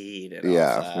We're gonna have to- heated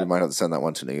yeah, off we that. might have to send that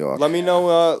one to New York. Let me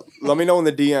know. Let me know in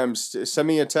the DMs. Send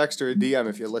me a text or a DM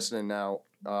if you're listening now,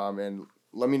 and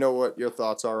let me know what your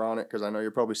thoughts are on it because I know you're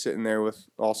probably sitting there with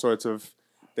all sorts of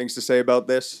things to say about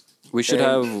this. We should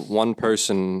And- have one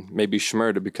person, maybe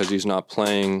Schmerda, because he's not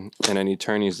playing in any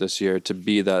tourneys this year, to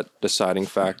be that deciding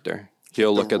factor.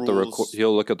 He'll The look at the rules.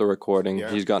 he'll look at the recording.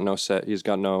 Yeah. He's got no set. He's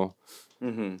got no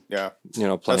Mm-hmm. Yeah,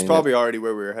 playing. that's probably already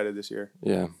where we were headed this year.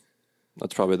 Yeah,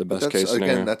 that's probably the best That's, case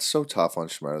scenario. again, that's so tough on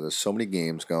Schmerder. There's so many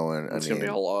games going. It's I gonna mean,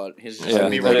 be a lot. He's just Yeah, gonna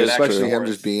be that running is back especially and him forth.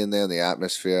 just being there in the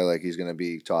atmosphere. Like he's gonna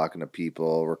be talking to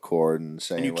people, recording,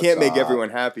 saying. And you what's can't make up.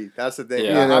 everyone happy. That's the thing.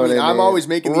 Yeah. Yeah, You know I what mean, I I'm mean? always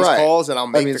making these Right. calls, and I'll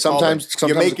make mean, the call. sometimes You're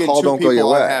the making call two don't go people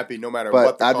your way. unhappy, no matter But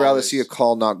what. The I'd call rather is. see a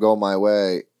call not go my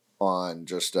way on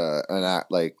just an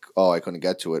act like, oh, I couldn't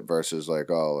get to it versus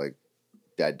like, oh, like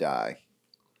dead die.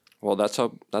 Well, that's how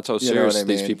You know serious what I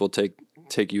these mean? people take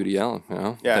UDL. You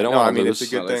know, Yeah, they don't no, want I to mean, lose.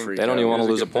 it's a good They thing. freak They don't out. even want It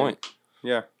to is lose a good thing. point.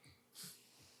 Yeah.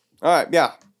 All right.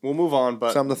 Yeah, we'll move on,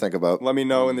 but Something to think about. let me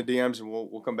know in the DMs, and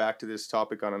we'll come back to this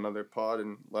topic on another pod,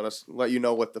 and let you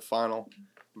know what the final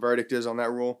verdict is on that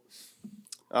rule.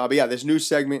 But yeah, this new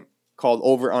segment called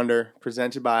Over Under,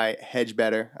 presented by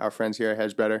HedgeBettor, our friends here at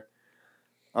HedgeBettor.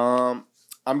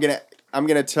 I'm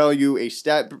gonna tell you a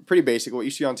stat, pretty basic, what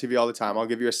you see on TV all the time. I'll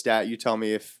give you a stat. You tell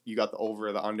me if you got the over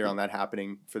or the under on that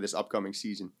happening for this upcoming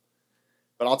season.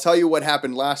 But I'll tell you what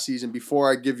happened last season before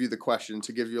I give you the question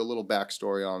to give you a little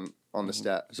backstory on the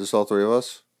stat. Is this all three of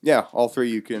us? Yeah, all three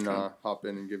you can hop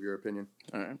in and give your opinion.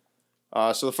 All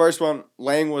right. So the first one,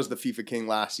 Lang was the FIFA King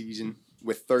last season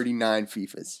with 39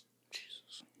 FIFAs.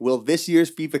 Jesus. Will this year's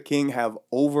FIFA King have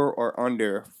over or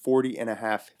under 40 and a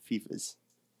half FIFAs?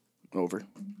 Over.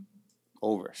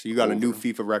 Over. So you got a new Over.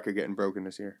 FIFA record getting broken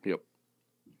this year. Yep.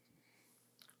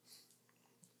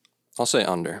 I'll say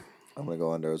under. I'm gonna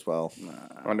go under as well.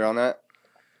 Under on that?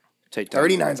 Take down.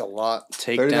 39's a lot.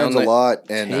 Take down 39's the a lot,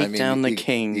 and I take mean, down the you,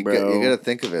 king, you bro. You got to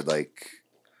think of it like,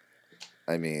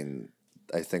 I mean,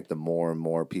 I think the more and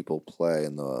more people play,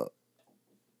 and the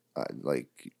like,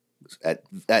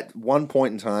 at one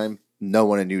point in time, no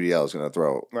one in UDL is going to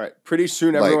throw. Right. Pretty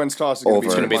soon, Like, everyone's toss is going over to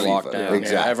It's gonna be FIFA. locked down.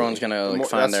 Exactly. Yeah, everyone's gonna like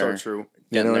find That's their. so true.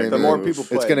 You know what I The mean? more people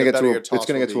play, It's going to the get better to your it's toss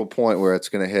going to will get to a be. point where it's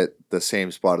going to hit the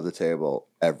same spot of the table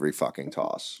every fucking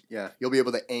toss. Yeah, you'll be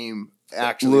able to aim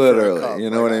actually. Literally, for a cup. you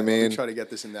know what I let me mean? Try to get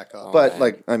this in that cup. But man.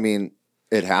 like, I mean,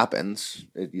 it happens.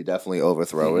 You definitely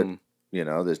overthrow Mhm. it. You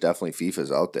know, there's definitely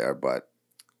FIFAs out there, but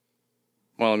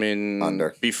Well, I mean,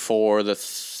 Under. before the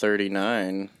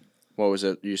 39, what was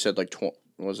it? You said like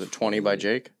was it 20 by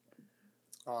Jake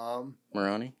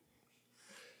Marani?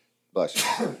 but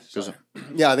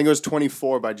yeah, I think it was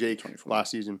 24 by Jake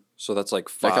last season. So that's like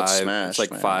That got five. smashed,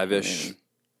 It's like man. 5-ish I mean-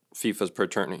 FIFAs per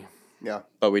tourney. Yeah,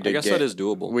 But we I did. guess that is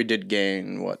doable. We did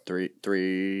gain what three.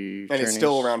 and it's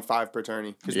still around 5 per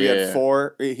tourney because we had Yeah.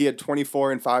 4. He had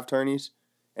 24 and 5 tourneys,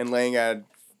 and Lang had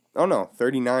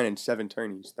 39 and 7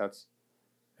 tourneys. That's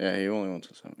Yeah, he only went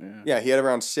to 7. Yeah. yeah, he had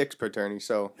around 6 per tourney.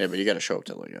 So Yeah, but you got to show up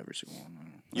to like every single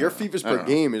one. Your FIFAs per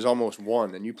game is almost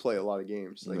 1, and you play a lot of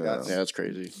games. Like that's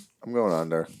crazy. I'm going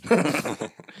under. All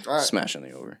right. Smashing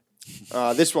the over.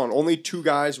 This one, only 2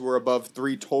 guys were above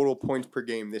 3 total points per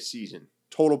game this season.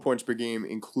 Total points per game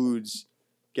includes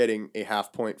getting a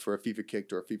half point for a FIFA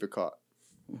kicked or a FIFA caught.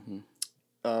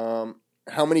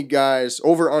 How many guys,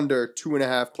 over under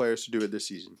 2.5 players to do it this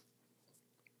season?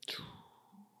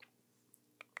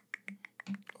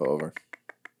 Over.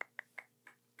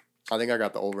 I think I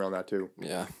got the over on that too.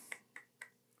 Yeah.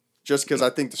 Just because I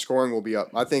think the scoring will be up.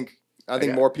 I think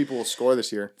more people will score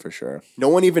this year. For sure. No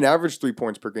one even averaged 3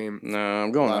 points per game. No,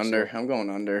 I'm going Last under. year. I'm going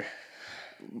under.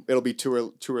 It'll be two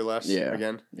or less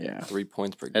again. Yeah. 3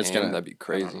 points per game. That'd be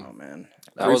crazy. Oh man.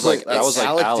 That was like Alec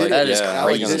Alec. did it. Yeah, I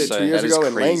was Alec gonna did it say. 2 years That is ago,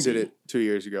 and Lang crazy. did it 2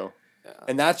 years ago. Yeah.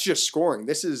 And that's just scoring.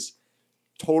 This is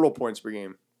total points per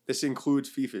game. This includes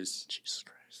FIFAs. Jesus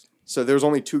Christ. So there was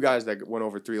only 2 guys that went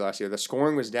over 3 last year. The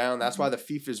scoring was down. That's why the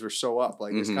FIFAs were so up.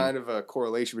 Like it's kind of a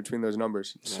correlation between those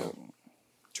numbers. So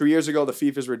 2 years ago the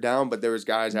FIFAs were down, but there was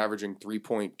guys averaging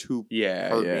 3.2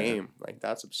 per game. Like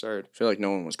that's absurd. I feel like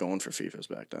no one was going for FIFAs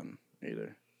back then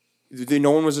either.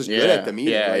 No one was as good at them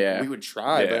either. Yeah, like, yeah. We would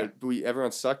try, Yeah. but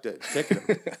everyone sucked at kicking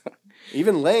them.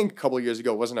 Even Lang a couple of years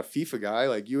ago wasn't a FIFA guy.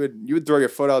 Like you would throw your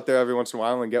foot out there every once in a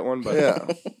while and get one,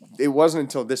 but it wasn't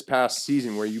until this past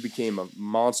season where you became a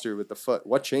monster with the foot.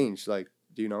 What changed? Like,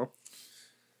 do you know?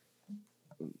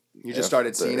 You just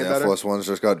started seeing it better. F-less ones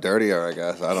just got dirtier, I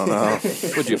guess. I don't know.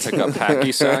 Would you pick up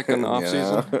hacky sack in the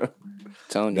offseason? Yeah.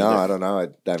 Telling you. No, I don't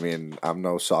know. I mean, I'm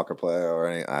no soccer player or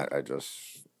anything. I just,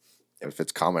 if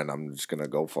it's coming, I'm just gonna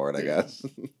go for it. I guess.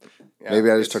 Yeah, Maybe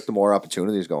I just took the more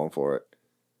opportunities going for it.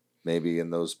 Maybe in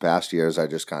those past years, I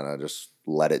just kind of just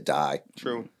let it die.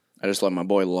 True. I just let my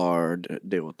boy Lard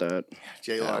deal with that.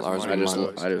 J. Yeah, Lars Lars one of would my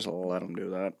mind. boys. I just let him do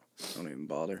that. Don't even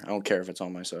bother. I don't care if it's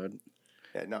on my side.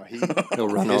 Yeah, no, He'll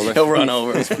run his- over. He'll run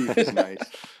over. His FIFA is nice.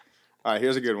 All right,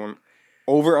 here's a good one.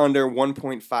 Over under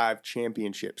 1.5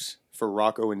 championships for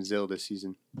Rocco and Zill this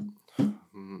season.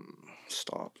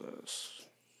 Stop this.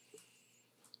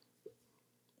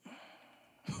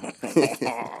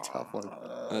 Tough one.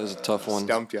 That is a tough one.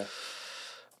 Stumped you.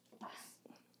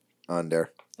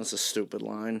 Under. That's a stupid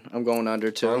line. I'm going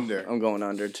under too. I'm going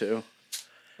under too.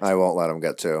 I won't let him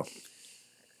get 2.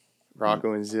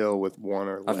 Rocco and Zill with 1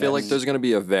 or less. I feel like there's going to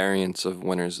be a variance of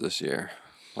winners this year.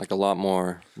 Like a lot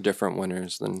more different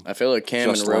winners than. I feel like Cam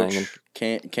Just and Roach.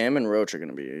 Lang Cam and Roach are going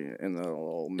to be in the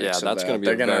little mix. Yeah, of that's that. gonna be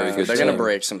They're a gonna very good They're gonna team.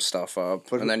 break some stuff up,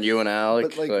 But and then you and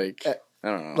Alec, but, like I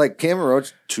don't know. Like Cam and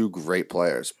Roach, 2 great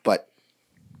players, but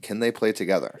can they play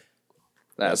together?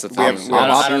 That's the We thing. have-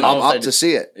 I don't know I'm if up they to do-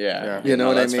 see it. Yeah, You know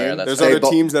what I that's fair, mean? that's There's fair. They other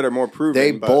bo- teams that are more proven.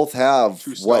 They but both have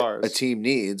 2 what stars. a team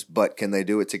needs, but can they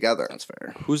do it together? That's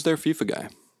fair. Who's their FIFA guy?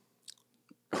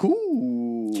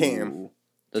 Who? Cam.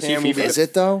 Does Cam he will be FIFA? Is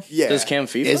it though? Yeah. Does Cam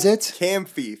FIFA? Is it? Cam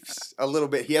Fiefs a little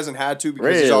bit. He hasn't had to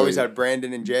because he's always Really? had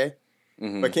Brandon and Jay.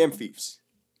 Mhm. But Cam Fiefs.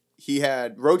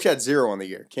 Roach had 0 on the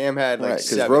year. Cam had like Right, because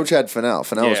 7. Roach had Fennell.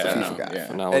 Fennell was the Yeah, FIFA guy. yeah.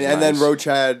 Fennell and was then nice. Roach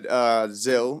had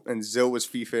Zill, and Zill was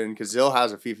FIFA in because Zill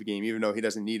has a FIFA game, even though he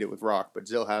doesn't need it with Rock, but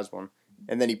Zill has one.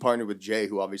 And then he partnered with Jay,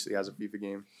 who obviously has a FIFA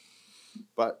game.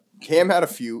 But Cam had a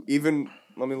few. Even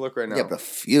let me look right now. Yeah, but a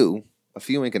few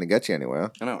ain't gonna get you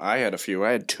anywhere. I know. I had a few.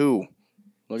 I had 2.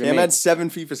 Look at Cam me. had 7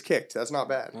 FIFAs kicked. That's not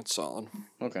bad. That's solid.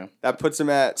 Okay. That puts him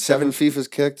at 7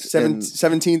 FIFAs kicked.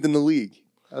 17th in the league.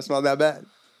 That's not that bad.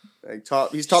 Like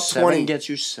he's top 20. Gets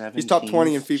you 7. He's top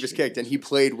 20 in FIFAs kicked, and he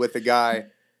played with a guy,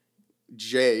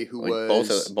 Jay, who Like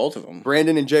was both of them.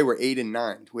 Brandon and Jay were 8 and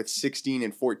 9 with 16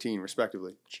 and 14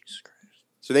 respectively. Jesus Christ.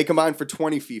 So they combined for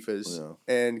 20 FIFAs, Yeah.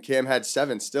 and Cam had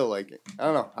 7 still. Like I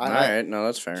don't know. All right. No,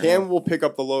 that's fair. Cam will pick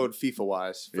up the load FIFA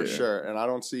wise for Yeah. sure, and I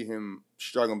don't see him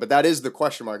struggling. But that is the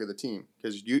question mark of the team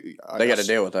because They got to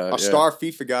deal with that. a star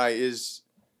FIFA guy is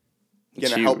It's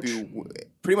gonna help huge. you.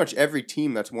 Pretty much every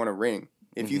team that's won a ring.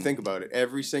 If you Mhm. think about it,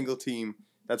 every single team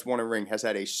that's won a ring has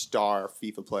had a star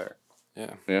FIFA player.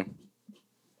 Yeah. Yeah.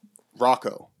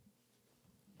 Rocco,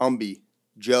 Umby,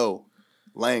 Joe,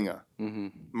 Langa, Mm-hmm.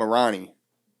 Marani.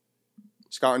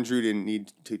 Scott and Drew didn't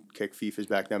need to kick FIFAs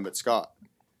back then, but Scott,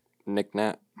 Nick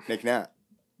Nat. Nick Nat.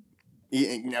 I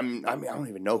mean, I don't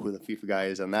even know who the FIFA guy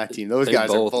is on that team. Those They guys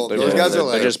both- are both. they're Those both- guys are they're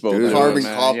like just both dude, carbon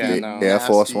man. copy. Yeah, no. Air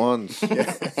Force nasty. Ones.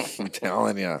 Yeah. I'm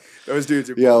telling you. Those dudes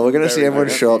are. Yeah, both we're gonna see very everyone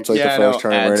nasty. show up to like Yeah, I the first know.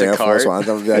 tournament Add in to Air Force cart. Ones.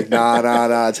 I'm be like,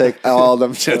 nah, take all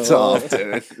them shits off,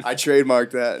 dude. I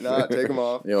trademarked that. Nah, take them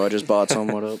off. Yo, I just bought some.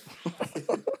 What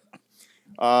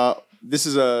up? This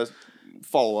is a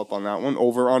follow up on that one.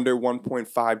 Over under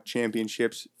 1.5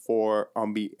 championships for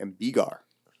Umbi and Bigar.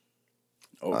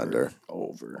 Under.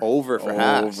 Over for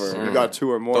Hass. Over. You got 2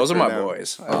 or more. Those are for my now.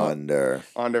 boys. Under.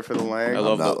 Under for the Lang. I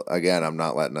love I'm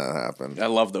not letting that happen. I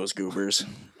love those goobers.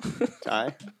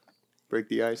 Ty, break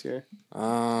the ice here.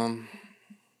 I'm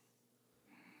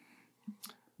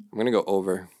gonna go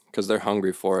over because they're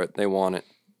hungry for it. They want it.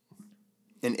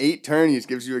 And 8 tourneys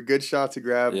gives you a good shot to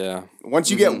grab. Yeah.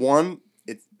 Once you get one,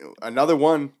 another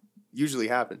one usually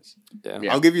happens.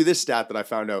 Yeah. I'll give you this stat that I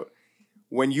found out.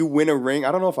 When you win a ring,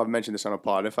 I don't know if I've mentioned this on a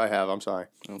pod. If I have, I'm sorry.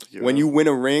 When you win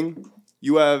a ring,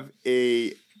 you have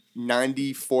a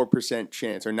 94%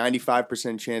 chance or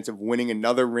 95% chance of winning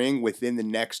another ring within the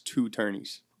next 2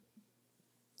 tourneys.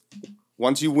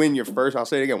 Once you win your first, I'll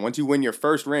say it again. Once you win your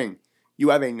first ring, you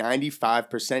have a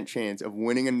 95% chance of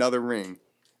winning another ring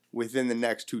within the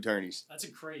next 2 tourneys. That's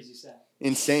a crazy stat.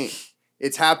 Insane.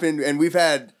 It's happened, and we've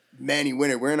had many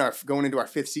winners. We're going into our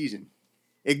 5th season.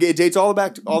 It dates all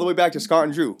the way back to Scott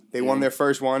and Drew. They won their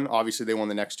first one. Obviously, they won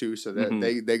the next 2, so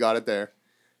they got it there.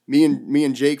 Me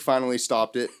and Jake finally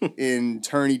stopped it in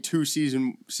tourney 2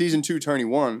 season 2 tourney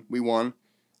 1. We won,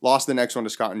 lost the next one to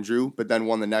Scott and Drew, but then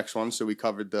won the next one, so we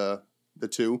covered the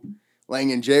 2.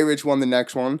 Lang and J Rich won the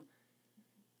next one.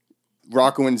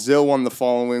 Rocco and Zill won the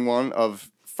following one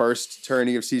of first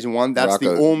tourney of season 1. That's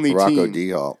the only team.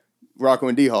 Rocco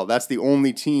and D Hall. That's the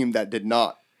only team that did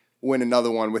not win another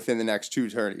one within the next 2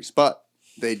 tourneys. But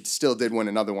they still did win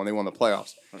another one. They won the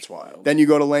playoffs. That's wild. Then you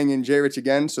go to Lang and J Rich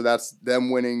again. So that's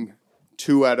them winning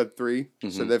 2 out of 3.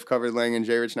 So they've covered Lang and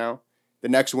J Rich now. The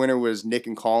next winner was Nick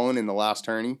and Colin in the last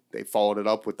tourney. They followed it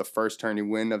up with the first tourney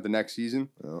win of the next season.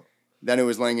 Yeah. Then it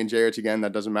was Lang and J Rich again.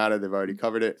 That doesn't matter. They've already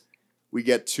covered it. We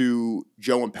get to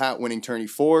Joe and Pat winning tourney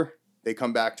 4. They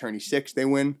come back tourney 6. They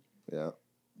win. Yeah.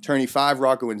 Tourney 5,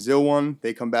 Rocco and Zill won.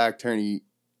 They come back tourney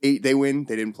 8. They win.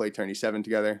 They didn't play tourney 7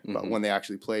 together, but when they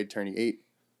actually played tourney 8.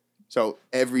 So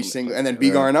every single, and then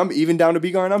Bigar and Umby, even down to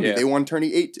Bigar and Umby, they won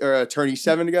tourney 8 or tourney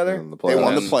 7 together. They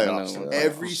won the playoffs.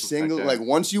 Every single, like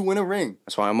once you win a ring,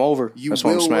 that's why I'm over. That's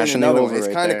why I'm smashing the over. It's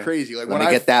kind of crazy. Like when I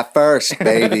get that first,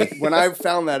 baby. When I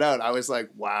found that out, I was like,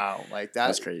 wow, like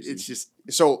that's crazy. It's just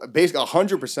so basically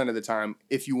 100% of the time,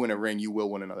 if you win a ring, you will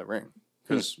win another ring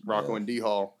because Rocco and D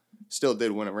Hall still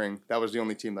did win a ring. That was the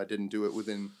only team that didn't do it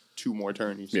within 2 more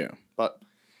tourneys. Yeah, but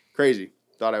crazy.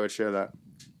 Thought I would share that.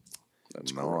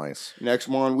 That's nice. Next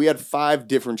one, we had 5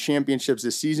 different championships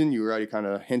this season. You were already kind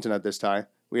of hinting at this, Ty.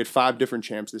 We had 5 different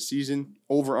champs this season.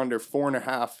 Over under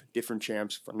 4.5 different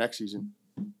champs for next season.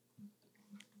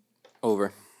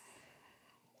 Over.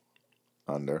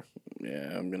 Under.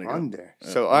 Yeah, I'm gonna go under.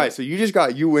 So all right, so you just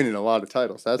got you winning a lot of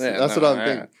titles. That's what I'm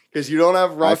thinking. Because you don't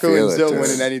have Rocco and Zill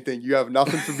winning anything. You have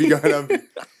nothing for Bigar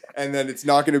and then it's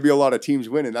not going to be a lot of teams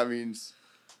winning. That means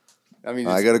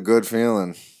I got a good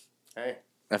feeling. Hey.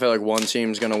 I feel like one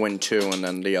team's going to win 2, and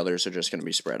then the others are just going to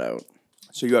be spread out.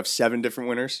 So you have 7 different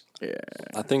winners? Yeah.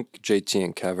 I think JT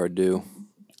and Kev are due.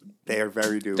 They are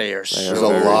very due. There's a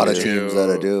lot of teams that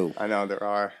are due. I know there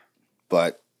are.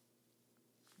 But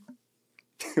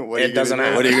what are you going to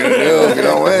do? What are you going to do if you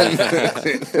don't win?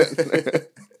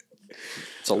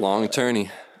 It's a long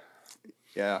tourney.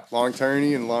 Yeah, long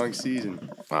tourney and long season.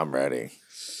 I'm ready.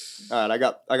 All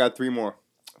right, I got 3 more.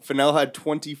 Fennell had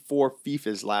 24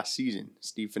 FIFAs last season,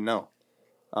 Steve Fennell.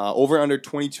 Over under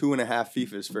 22.5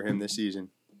 FIFAs for him this season.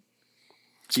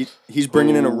 He's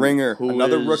bringing in a ringer,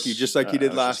 another rookie, just like he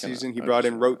did last season. He brought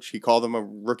in Roach. He called him a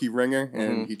rookie ringer,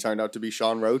 and he turned out to be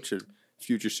Sean Roach, a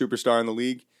future superstar in the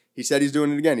league. He said he's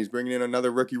doing it again. He's bringing in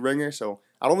another rookie ringer, so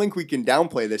I don't think we can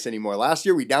downplay this anymore. Last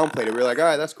year we downplayed it. We were like, all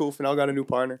right, that's cool. Fennell got a new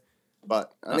partner,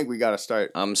 but I think we got to start.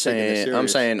 I'm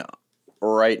saying.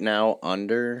 Right now,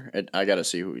 under it, I got to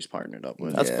see who he's partnered up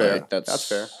with. That's fair. That's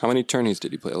fair. How many tourneys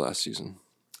did he play last season?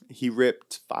 He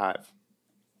ripped 5.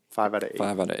 5 out of 8.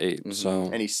 5 out of 8. Mm-hmm. So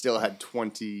and he still had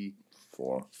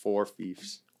 24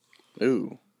 FIFs.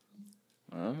 Ooh.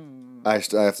 I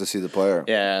have to see the player.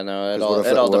 Yeah, no, it all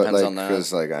depends on that.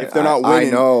 Because if they're not winning,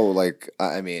 I know.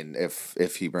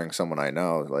 If he brings someone I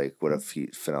know, what if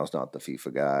Fennell's not the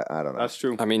FIFA guy? I don't know. That's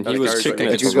true. I mean, he was kicking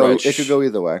it. It could go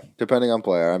either way, depending on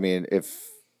player. I mean, if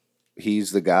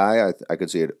he's the guy, I could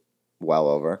see it well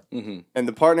over. Mm-hmm. And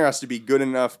the partner has to be good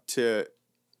enough to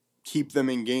keep them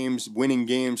in games, winning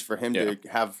games for him to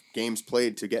have games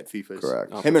played to get FIFAs.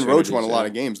 Correct. Him and Roach won a lot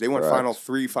of games. They went Final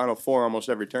 3, Final 4 almost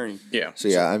every turn. Yeah. So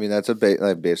I mean that's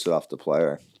based it off the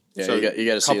player. Yeah, so you got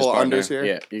to see couple his of unders here.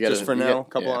 Yeah, you got just for now.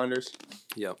 Couple of unders.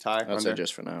 Yep. Ty. I'd say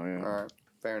just for now. Yeah. All right.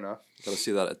 Fair enough. Got to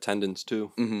see that attendance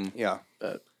too. Mm-hmm. Yeah.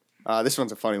 This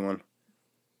one's a funny one.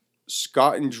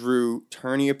 Scott and Drew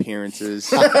tourney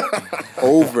appearances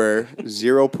over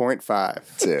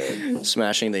 0.5. Dude.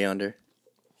 Smashing the under.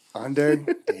 Under?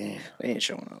 Damn. They ain't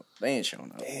showing up.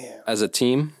 Damn. As a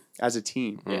team, As a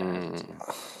team.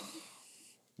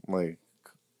 Like,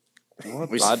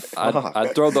 We,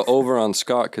 I'd throw the over on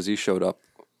Scott because he showed up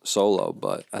solo.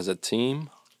 But as a team,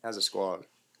 As a squad.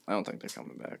 I don't think they're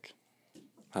coming back.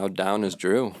 how down is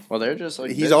Drew? Well, they're just like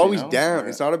He's busy, always no? down. Or-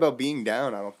 It's not about being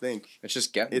down, I don't think. It's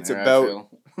just getting. It's there, I about- feel.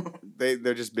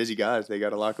 They're just busy guys. They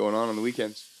got a lot going on the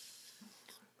weekends.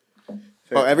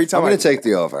 Oh, every time I'm going to take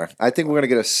the over. I think we're going to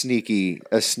get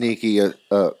a sneaky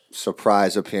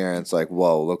surprise appearance. Like,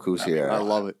 whoa, look who's here. I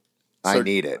love it. I So,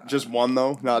 need it. Just one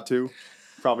though, not two.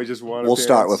 Probably just one. We'll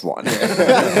start with one.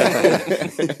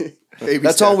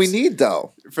 That's all we need,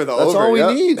 though. for the That's over. all we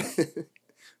yep. need.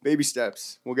 Baby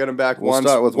steps. We'll get them back We'll once.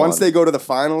 start with once one. they go to the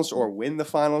finals or win the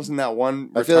finals in that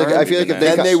one. I feel like if they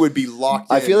then co- they would be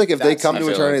locked. I in. feel like if they That's- come to a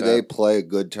feel tourney, like they that. play a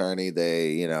good tourney.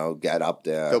 They, get up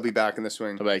there. they'll be back in the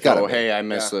swing. They'll be like, Gotta oh, be. hey, I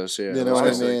missed Yeah. this. Yeah, You know what I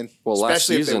Honestly. mean? Well, last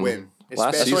Especially if they season, win.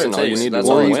 last Especially season, if all they you win. needed That's was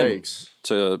all one it win takes.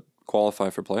 to qualify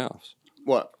for playoffs.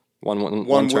 What? One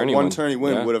tourney one win. tourney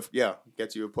win Yeah. would have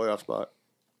gets you a playoff spot.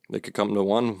 They could come to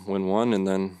win one, and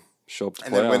then show up to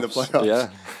And playoffs. then win the playoffs.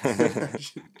 Yeah.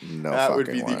 No That would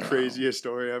fucking be the way. craziest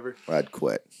story ever. I'd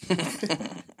quit.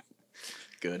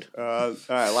 Good. All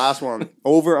right, last one.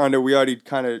 Over under. We already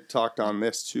kind of talked on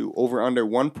this too. Over under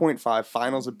 1.5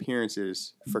 finals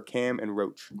appearances for Cam and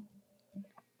Roach.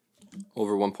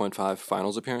 Over 1.5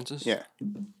 finals appearances. Yeah.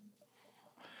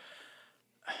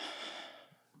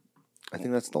 I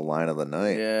think that's the line of the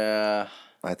night. Yeah.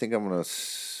 I think I'm gonna.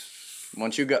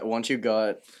 Once you got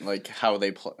like how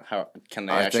they play, how can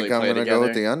they I actually think I'm play gonna together? go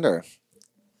with the under.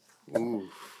 Ooh.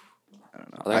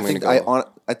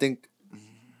 I think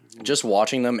Just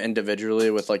watching them individually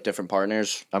with like different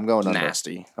partners, I'm going under.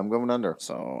 nasty. I'm going under.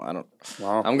 So I don't.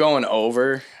 Wow. I'm going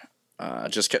over.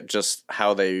 Just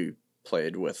how they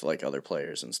played with like other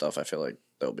players and stuff. I feel like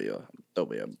there'll be a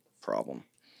problem.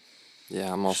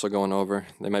 Yeah, I'm also going over.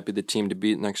 They might be the team to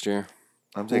beat next year.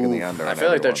 I'm taking the under. I on feel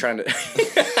like they're everyone. trying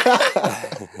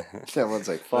to. Everyone's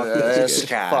like, fuck This this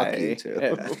guy. guy. Fuck you too.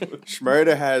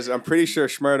 Schmerda has. I'm pretty sure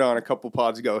Schmerda on a couple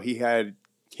pods ago he had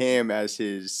Cam as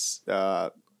his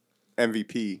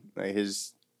MVP, like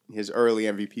his early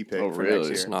MVP pick Oh, for really? next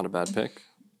It's year. not a bad pick.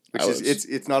 Which I is was-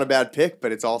 it's not a bad pick,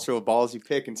 but it's also a ballsy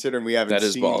pick considering we haven't That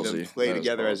is seen them ballsy. play That is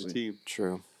together as a ballsy. team.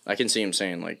 True. I can see him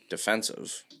saying like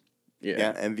defensive.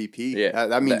 Yeah, MVP. Yeah.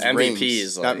 That means The MVP rings.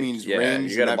 is that like- means yeah,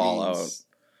 rings. you gotta and that ball means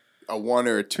a 1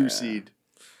 or a 2 seed.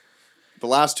 The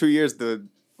last 2 years,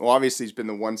 obviously he's been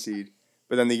the 1 seed,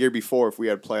 but then the year before, if we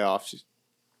had playoffs,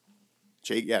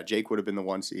 Jake would have been the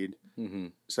 1 seed. Mm-hmm.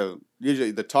 So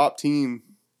usually the top team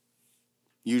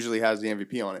usually has the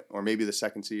MVP on it, or maybe the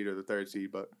 2nd seed or the 3rd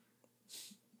seed. But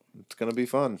It's gonna be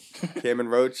fun. Cam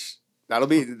and Roach, that'll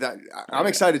be that. I'm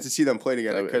excited to see them play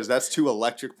together because that's 2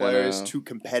 electric players, 2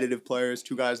 competitive players,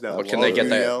 2 guys that But love can they get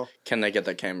UDL.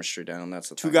 that chemistry down? That's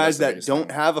the 2 thing. guys That's the that biggest don't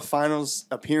thing. have a finals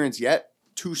appearance yet.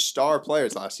 2 star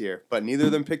players last year, but neither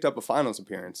of them picked up a finals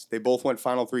appearance. They both went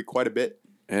Final 3 quite a bit.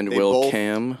 And they will both-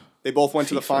 Cam? They both went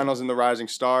to the FIFA. finals in the Rising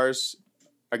Stars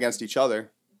against each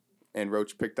other, and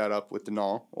Roach picked that up with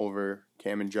Denal over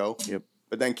Cam and Joe. Yep.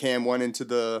 But then Cam went into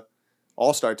the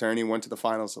All-Star tourney, went to the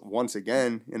finals once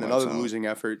again in another out. losing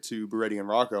effort to Beretti and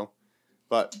Rocco.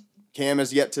 But Cam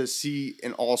has yet to see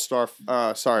an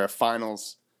a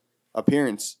finals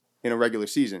appearance in a regular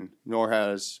season, nor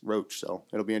has Roach. So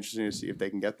it'll be interesting to see if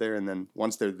they can get there. And then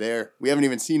once they're there, we haven't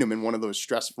even seen them in one of those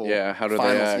stressful Yeah, how do they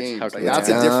finals act? games. How Like, can that's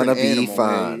they a act? different Gonna be animal.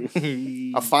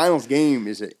 fun. A finals game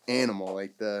is an animal.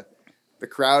 Like the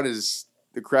crowd is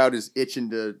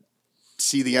itching to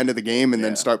see the end of the game and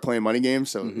then Yeah. start playing money games.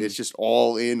 So Mhm. it's just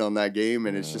all in on that game,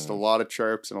 and it's just a lot of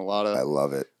chirps and a lot I of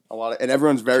love it. and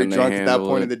everyone's very Can they drunk at that handle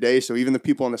point it? of the day. So even the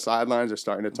people on the sidelines are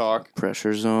starting to talk.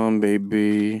 Pressure's on,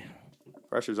 baby.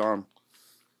 Pressure's on.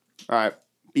 All right,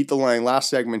 beat the Lang. Last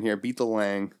segment here. Beat the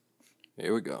Lang.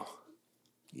 Here we go.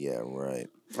 Yeah, right.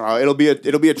 It'll be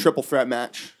a triple threat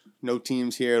match. No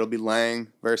teams here. It'll be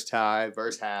Lang versus Ty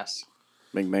versus Hass.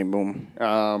 Bing, bang, boom.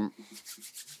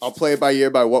 I'll play it by ear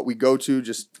by what we go to,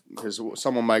 just because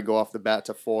someone might go off the bat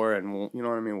to 4, and you know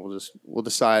what I mean. We'll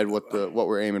decide what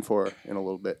we're aiming for in a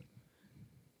little bit.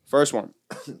 First one.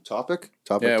 Topic?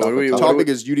 Yeah, what do we- Topic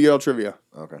is UDL trivia.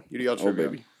 Okay. UDL Oh, trivia.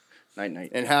 baby. Night,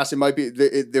 night. And Hass, it might be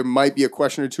there might be a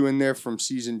question or 2 in there from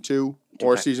season 2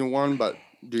 or Okay. season 1, but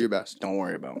do your best. Don't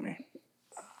worry about me.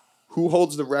 Who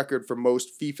holds the record for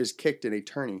most FIFAs kicked in a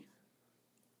tourney?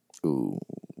 Ooh.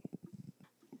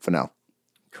 For now.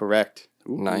 Correct.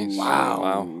 Nice. Wow.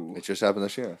 Wow. It just happened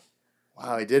this year.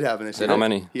 Wow, he did have an assist. How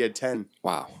many? He had 10.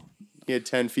 Wow. He had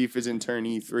 10 FIFAs in turn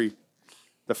E3.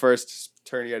 The first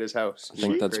tourney at his house. I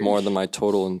think that's more than my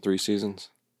total in 3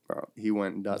 seasons. Bro, he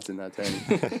went nuts in that tourney.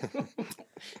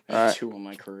 I had 2 in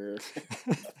my career.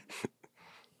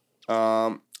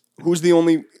 Who's the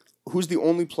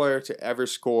only player to ever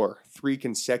score 3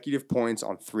 consecutive points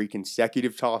on 3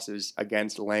 consecutive tosses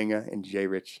against Langa and J.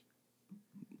 Rich?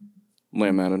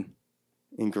 Lamb Madden.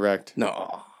 Incorrect.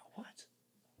 No. What?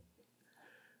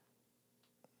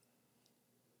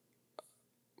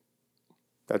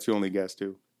 That's your only guess,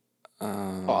 too.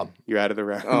 Bob. You're out of the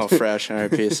round. Oh, fresh. All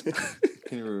right, peace.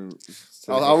 Can you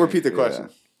I'll repeat the question.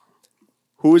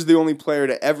 Who is the only player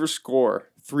to ever score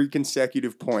 3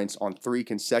 consecutive points on 3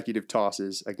 consecutive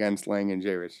tosses against Lang and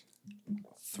J. Rich?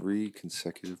 3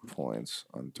 consecutive points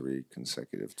on 3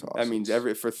 consecutive tosses. That means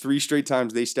for 3 straight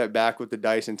times they stepped back with the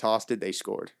dice and tossed it, they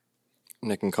scored.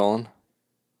 Nick and Colin?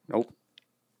 Nope.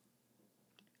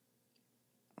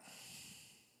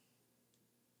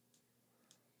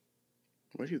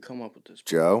 Where do you come up with this?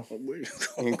 Joe?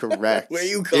 Incorrect. Where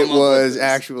you come It up with was this?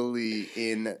 actually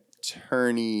in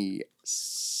tourney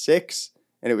 6,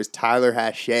 and it was Tyler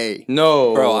Hache.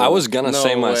 No. Bro, I was going to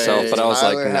say myself, way. but I was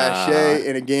Tyler like, nah. Hache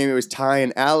in a game. It was Ty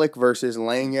and Alec versus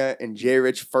Langa and J.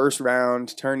 Rich, first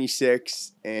round, tourney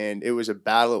 6, and it was a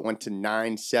battle. It went to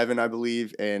 9-7, I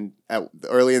believe, and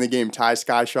early in the game, Ty's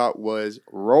sky shot was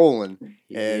rolling,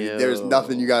 and there was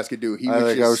nothing you guys could do.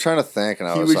 I was trying to think, and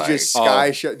I he was was like, just sky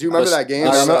shot. Do you remember that game?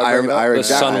 I remember The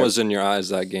sun was in your eyes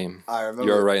that game. I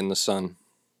remember. You were right in the sun.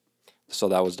 So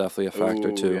that was definitely a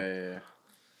factor, too. Yeah.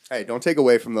 Hey, don't take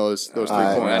away from those 3 points.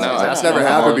 I know. That's I never know.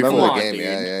 happened I remember before. the game. dude.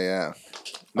 Yeah.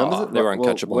 They were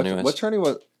uncatchable what, anyways. What tourney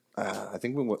was? I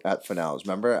think we were at finals.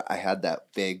 Remember, I had that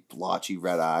big blotchy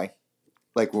red eye.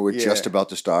 Like we were just about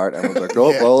to start, and I was like, "Oh,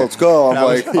 well, let's go." I'm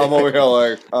like, I'm over here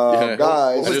like,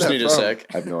 guys. I just need a sec.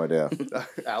 I have no idea.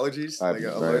 Allergies? I have Like an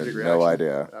allergic reaction? no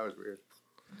idea. That was weird.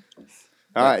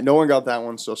 All right, no one got that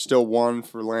one, so still 1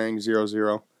 for Lang,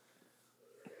 0-0.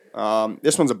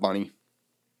 This one's a bunny,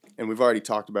 and we've already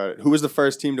talked about it. Who was the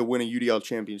first team to win a UDL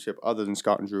championship other than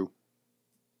Scott and Drew?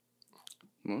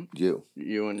 You.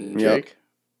 You and Yep. Jake?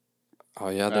 Oh,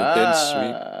 yeah, they did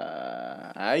sweep.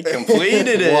 I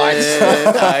completed it.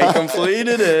 I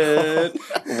completed it.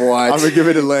 What? I'm gonna give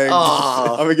it to Lang.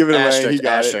 Oh. I'm gonna give it to Lang. He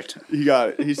got Asterisk. it. He got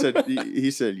it. He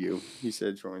said you. He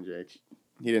said Troy and Jake.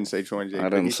 He didn't say Troy and Jake. I but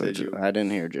didn't he say said Jake. you. I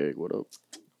didn't hear Jake. What up?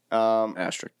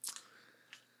 Asterisk.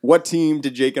 What team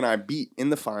did Jake and I beat in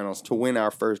the finals to win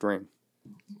our first ring?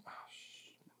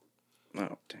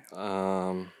 Oh,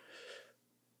 damn.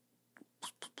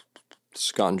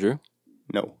 Scott and Drew?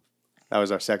 No, that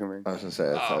was our second ring. I was gonna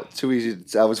say I thought it's too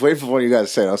easy. I was waiting for one of you guys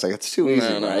to say it. I was like, it's too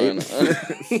easy, right?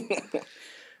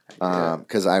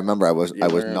 Because I remember I was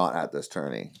not at this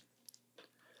tourney.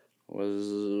 Oh,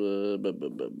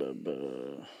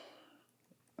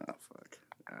 fuck.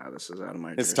 This is out of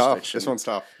my It's tough. jurisdiction. This one's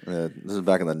tough. Yeah, this is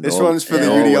back in the. This one's for the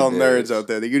UDL nerds out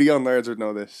there. The UDL nerds would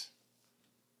know this.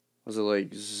 Was it like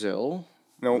Zill?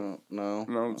 Nope. No.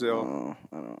 No, Zill.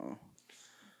 I don't know.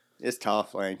 It's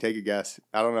tough, Lang. Take a guess.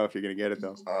 I don't know if you're gonna get it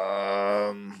though.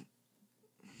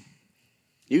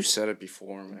 You said it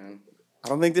before, man. I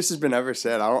don't think this has been ever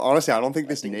said. I don't think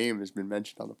this name has been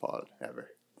mentioned on the pod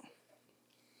ever.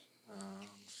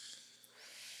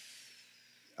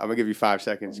 I'm gonna give you 5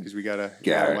 seconds because we gotta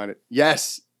Garrett. line it.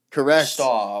 Yes, correct.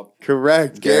 Stop.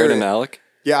 Correct. Garrett and Alec?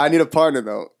 Yeah, I need a partner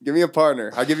though. Give me a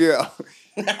partner. I'll give you.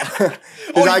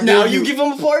 Now you give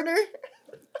him a partner?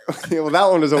 Well, that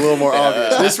one is a little more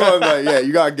obvious. This one,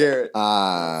 you got Garrett.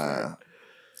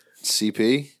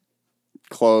 CP.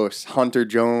 Close. Hunter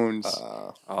Jones.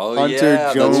 Oh,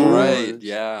 Hunter Jones. that's right.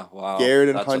 Yeah, wow. Garrett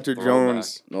and That's a Hunter throwback.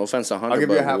 Jones. No offense to Hunter, I'll give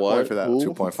you a but half what? point for that.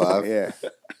 Who? 2.5. Yeah.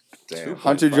 Damn.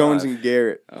 Hunter 2.5. Jones and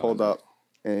Garrett pulled up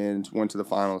and went to the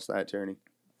finals that tourney.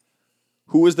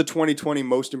 Who was the 2020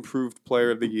 most improved player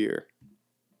of the year?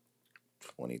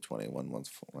 2021 one's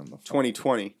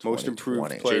 2020 most improved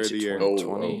 2020. player of the year.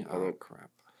 20. Oh, crap.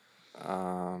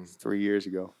 3 years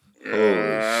ago. Holy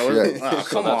shit. Oh,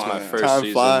 come that's on. my first Time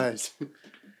season. flies.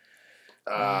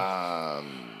 I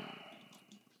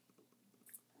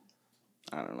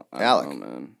don't know. Alec. Know,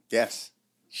 man. Yes.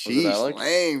 Was it Sheesh. Alex?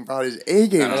 Lang brought his A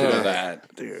game I don't know today.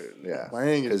 that, dude. Yeah.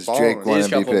 Lang is Because Jake won balling. These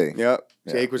couple- MVP. Yep.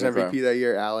 Yeah. Jake was Okay. MVP that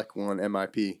year. Alec won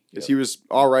MIP. Because he was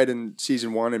all right in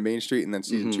season 1 in Main Street, and then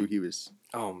season 2 he was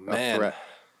Oh, a man. threat.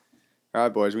 All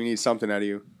right, boys, we need something out of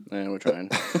you. Yeah, we're trying.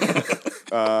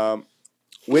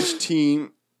 Which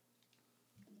team?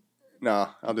 Nah,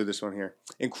 I'll do this one here.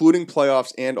 Including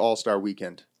playoffs and All-Star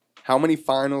Weekend, how many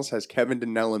finals has Kevin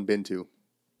Donnellan been to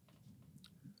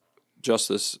Just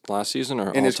this last season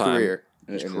or in all his time? career?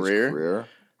 In his In career? his career,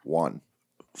 1.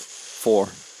 4.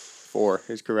 4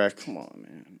 is correct. Come on,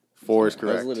 man. 4 is I was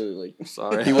correct. literally like,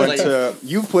 Sorry. He went to.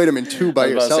 You've played him in 2 by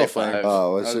I was about to say yourself, Lang. 5.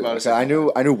 Oh, I was about to say I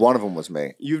knew one of them was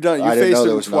me. You I didn't faced know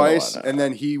there him was another twice, one. and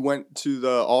then he went to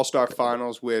the All-Star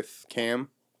Finals with Cam,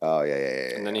 Oh yeah.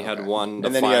 And then he had okay. one. The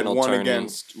and then he had final one tourney.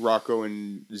 against Rocco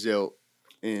and Zilt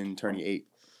in tourney 8.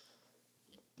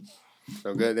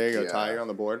 So good. There you go, Yeah. Ty. You're on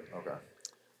the board. Okay.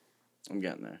 I'm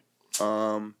getting there.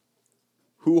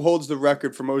 Who holds the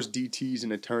record for most DTs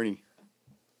in a tourney?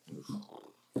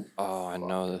 Oh, I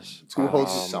know this. Who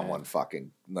holds Oh, Someone man.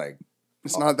 fucking like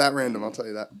It's not that random. I'll tell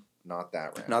you that. not that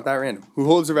random. Not that random. Who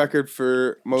holds the record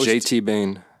for most JT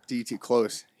Bain. DT?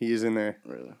 Close. He is in there.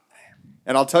 Really?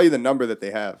 And I'll tell you the number that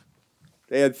they have.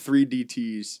 They had 3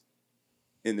 DTs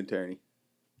in the tourney.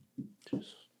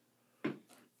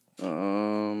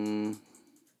 Oh,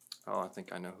 I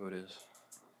think I know who it is.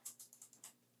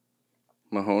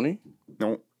 Mahoney?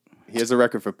 No. He has the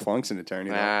record for plunks in the tourney.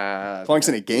 though. Ah, Plunks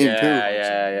in a game, too.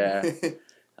 Yeah. I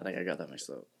think I got that mixed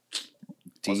up.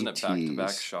 Wasn't it back-to-back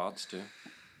DTs. shots, too?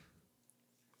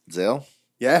 Zill?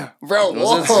 Yeah. Bro,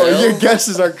 Was it whoa, Zill? your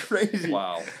guesses are crazy.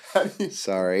 Wow.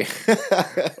 Sorry.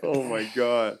 Oh, my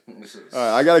God. All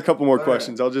right, I got a couple more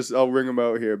questions. I'll ring them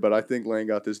out here, but I think Lane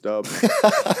got this dub.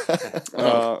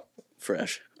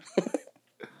 Fresh.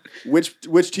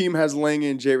 Which team has Lang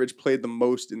and J. Rich played the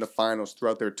most in the finals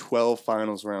throughout their 12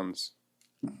 finals rounds?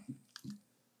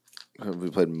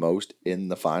 We played most in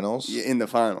the finals. Yeah, in the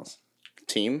finals.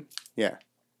 Team? Yeah.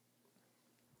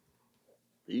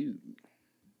 You.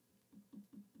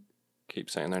 Keep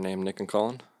saying their name, Nick and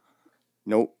Colin.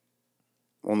 Nope.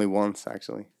 Only once,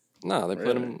 actually. No, they played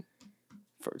Really? him.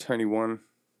 For tourney 1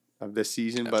 of this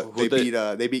season, but Who'd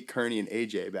they beat Kearney and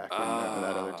AJ back in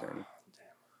that other tourney.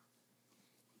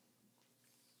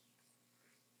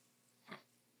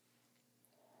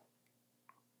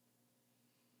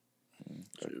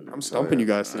 I'm stumping you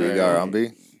guys Do you today. got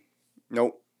Umby?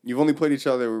 Nope. You've only played each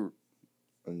other.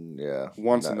 Yeah.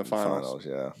 Once in Not the finals.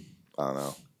 Yeah. I don't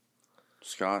know.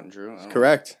 Scott and Drew. I don't know.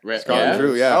 Correct. Scott and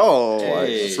Drew, yeah. Oh.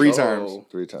 Twice. 3 times.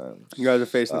 3 times. You guys have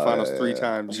faced in the finals 3 yeah.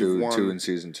 times. You've 2 won. in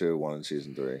season 2, 1 in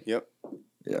season 3. Yep.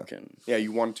 Yeah. Yeah,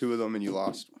 you won 2 of them and you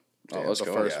lost. Oh, let's the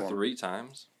go. first Yeah. one. 3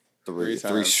 times? 3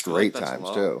 times. straight That's times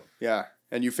low. too. Yeah,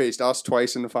 and you faced us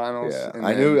twice in the finals. Yeah. and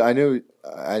I then-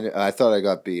 I thought I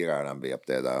got beat on Umby up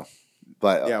there though.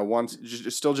 But Yeah, once.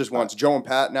 Just once. Joe and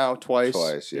Pat now twice.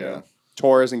 twice, yeah.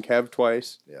 Torres and Kev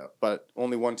twice. Yeah. But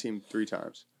only one team 3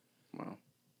 times. Wow.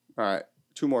 All right,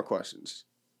 2 more questions.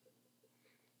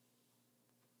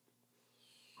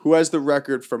 Who has the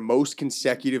record for most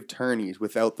consecutive tourneys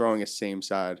without throwing a same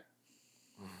side?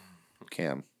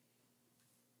 Cam.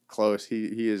 Close.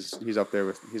 He's up there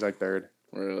with. He's like 3rd.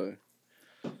 Really?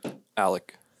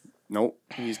 Alec. Nope.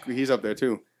 He's up there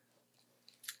too.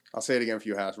 I'll say it again for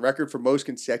you, House. Record for most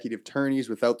consecutive tourneys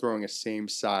without throwing a same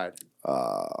side.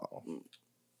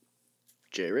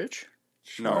 J. Rich?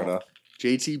 No. Smarta.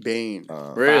 JT Bain.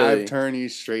 Really? 5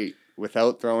 tourneys straight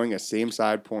without throwing a same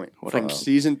side point. What From a-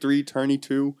 season 3 tourney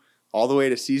 2 all the way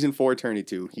to season 4 tourney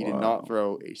 2, he did Wow. not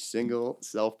throw a single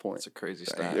self point. That's a crazy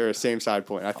stat. Or a same side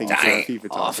point. I think it's on FIFA top in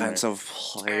there. Offensive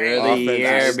player of Offensive the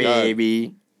year, stud.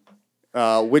 baby.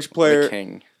 Which The player?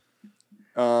 king.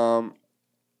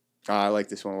 I like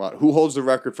this one a lot. Who holds the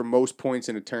record for most points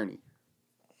in a tourney?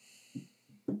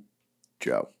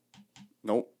 Joe.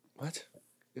 Nope. What?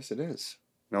 Yes, it is.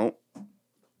 Nope.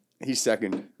 He's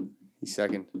second.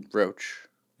 Roach.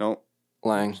 Nope.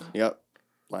 Lang. Yep.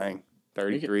 Lang.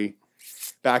 33.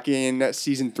 Back in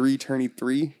season 3, tourney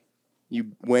 3,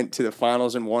 you went to the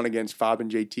finals and won against Fob and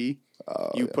JT.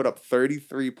 You put up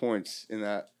 33 points in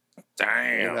that.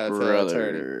 Damn, That's,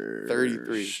 brother.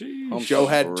 33. I'm Joe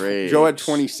had great.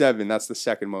 27. That's the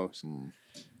second most. All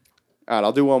right,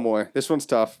 I'll do one more. This one's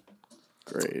tough.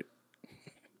 Great.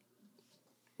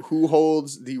 Who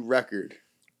holds the record?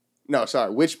 No,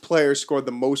 sorry. Which player scored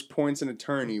the most points in a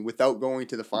tourney without going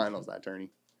to the finals that tourney?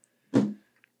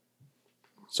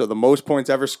 So the most points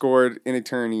ever scored in a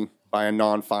tourney by a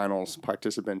non-finals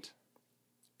participant.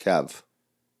 Kev.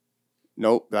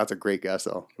 Nope, that's a great guess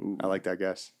though. I like that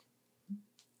guess.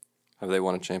 Have they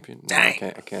won a champion? No, I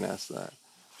can't ask that.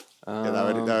 Yeah,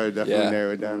 that would definitely yeah.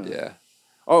 narrow it down. Yeah.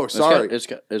 Oh, sorry. It's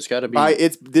got to be.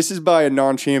 This is by a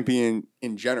non-champion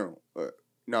in general.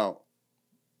 No.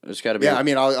 It's got to be. Yeah, I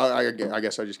mean, I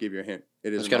guess I just gave you a hint.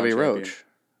 It is. It's a got to be non-champion. Roach.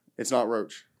 It's not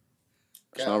Roach.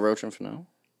 It's not Roach and Finau.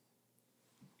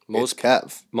 It's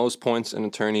Kev. Most points in a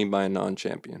tourney by a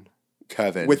non-champion.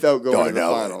 Kevin. Without going to the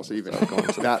Darnell. finals, even Going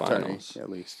to the that finals. tourney, at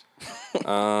least.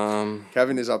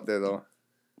 Kevin is up there though.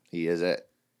 He is it.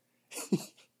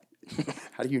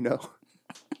 How do you know?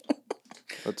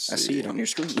 Let's see. I see it on your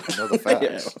screen. I know the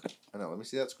facts. know. Let me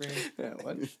see that screen. Yeah,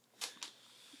 what?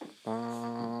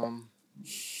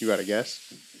 You got a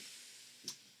guess?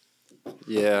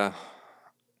 Yeah.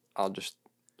 I'll just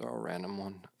throw a random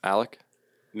one. Alec?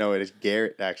 No, it is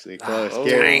Garrett, actually. Close. Oh.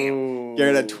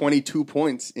 Garrett had 22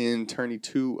 points in tourney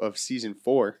 2 of season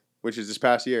 4, which is this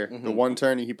past year. Mm-hmm. The one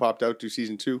tourney he popped out to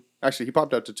season 2. Actually, he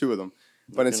popped out to 2 of them.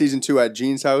 But in season 2 at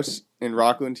Gene's house in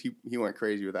Rockland, he went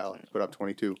crazy with Alec. Put up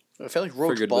 22. I feel like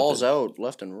Roach Figured balls with out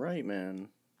left and right, man.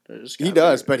 He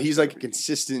does, but he's like a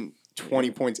consistent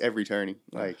 20 points every tourney.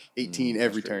 Like 18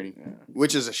 every tourney,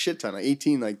 which is a shit ton. Like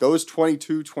 18, like those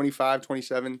 22, 25,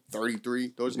 27,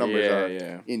 33, those numbers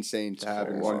are insane to have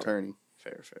in one tourney.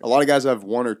 Fair. A lot of guys have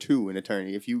 1 or 2 in a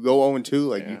tourney. If you go 0-2,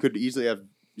 like you could easily have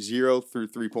 0 through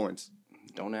 3 points.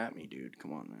 Don't at me, dude.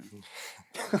 Come on, man.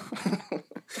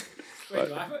 Wait,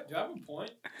 do I have a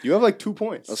point? You have like 2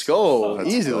 points. Let's go.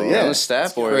 Easily, Yeah, yeah. the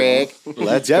stat board. Craig,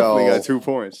 let's Definitely go. got 2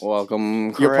 points.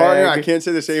 Welcome, Your partner, I Craig. can't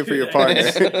say the same for your partner.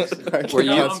 Were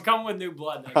you- I'm coming with new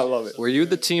blood next I year, love it. so- Were you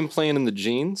the team playing in the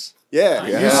jeans? Yeah,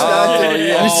 Yeah. you smacked him.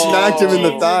 yeah. You smacked him in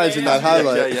the Oh. thighs in that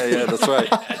highlight. Yeah, that's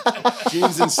right.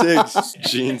 Jeans and cigs.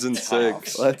 Jeans and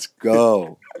cigs. Let's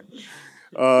go.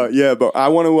 Yeah, but I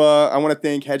want to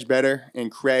thank HedgeBettor and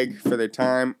Craig for their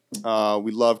time.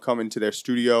 We love coming to their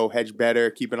studio.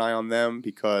 HedgeBettor, keep an eye on them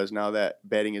because now that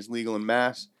betting is legal in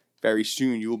Mass, very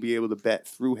soon you will be able to bet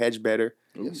through HedgeBettor.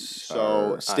 Yes.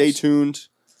 So stay tuned.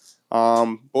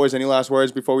 Boys, any last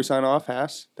words before we sign off?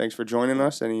 Hass, thanks for joining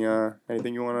us.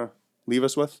 Anything you want to leave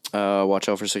us with? Watch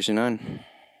out for 69.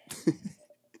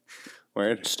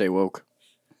 Word. Stay woke.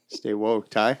 Stay woke.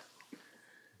 Ty?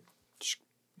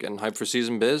 Getting hyped for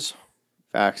season biz.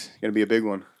 Facts. Gonna be a big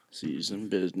one. Season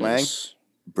business.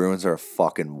 Bruins are a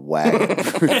fucking wagon.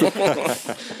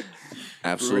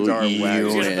 Absolute Bruins are wagon.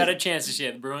 Who's got a unit. better chance this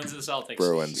year, the Bruins or the Celtics?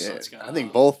 Bruins. Yeah, Let's go. I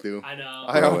think both do. I know.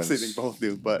 I Bruins. honestly think both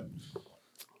do, but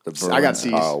The I got Bruins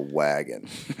C's. are a wagon.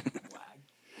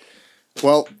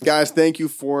 well, guys, thank you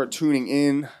for tuning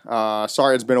in.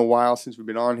 Sorry it's been a while since we've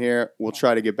been on here. We'll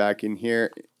try to get back in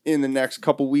here in the next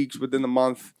couple weeks within the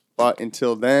month. But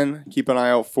until then, keep an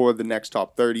eye out for the next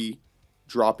top 30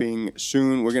 dropping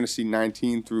soon. We're going to see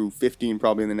 19 through 15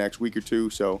 probably in the next week or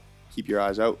two, so keep your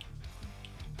eyes out.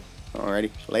 Alrighty,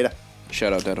 later.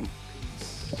 Shout out, Dedham.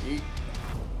 Sweet.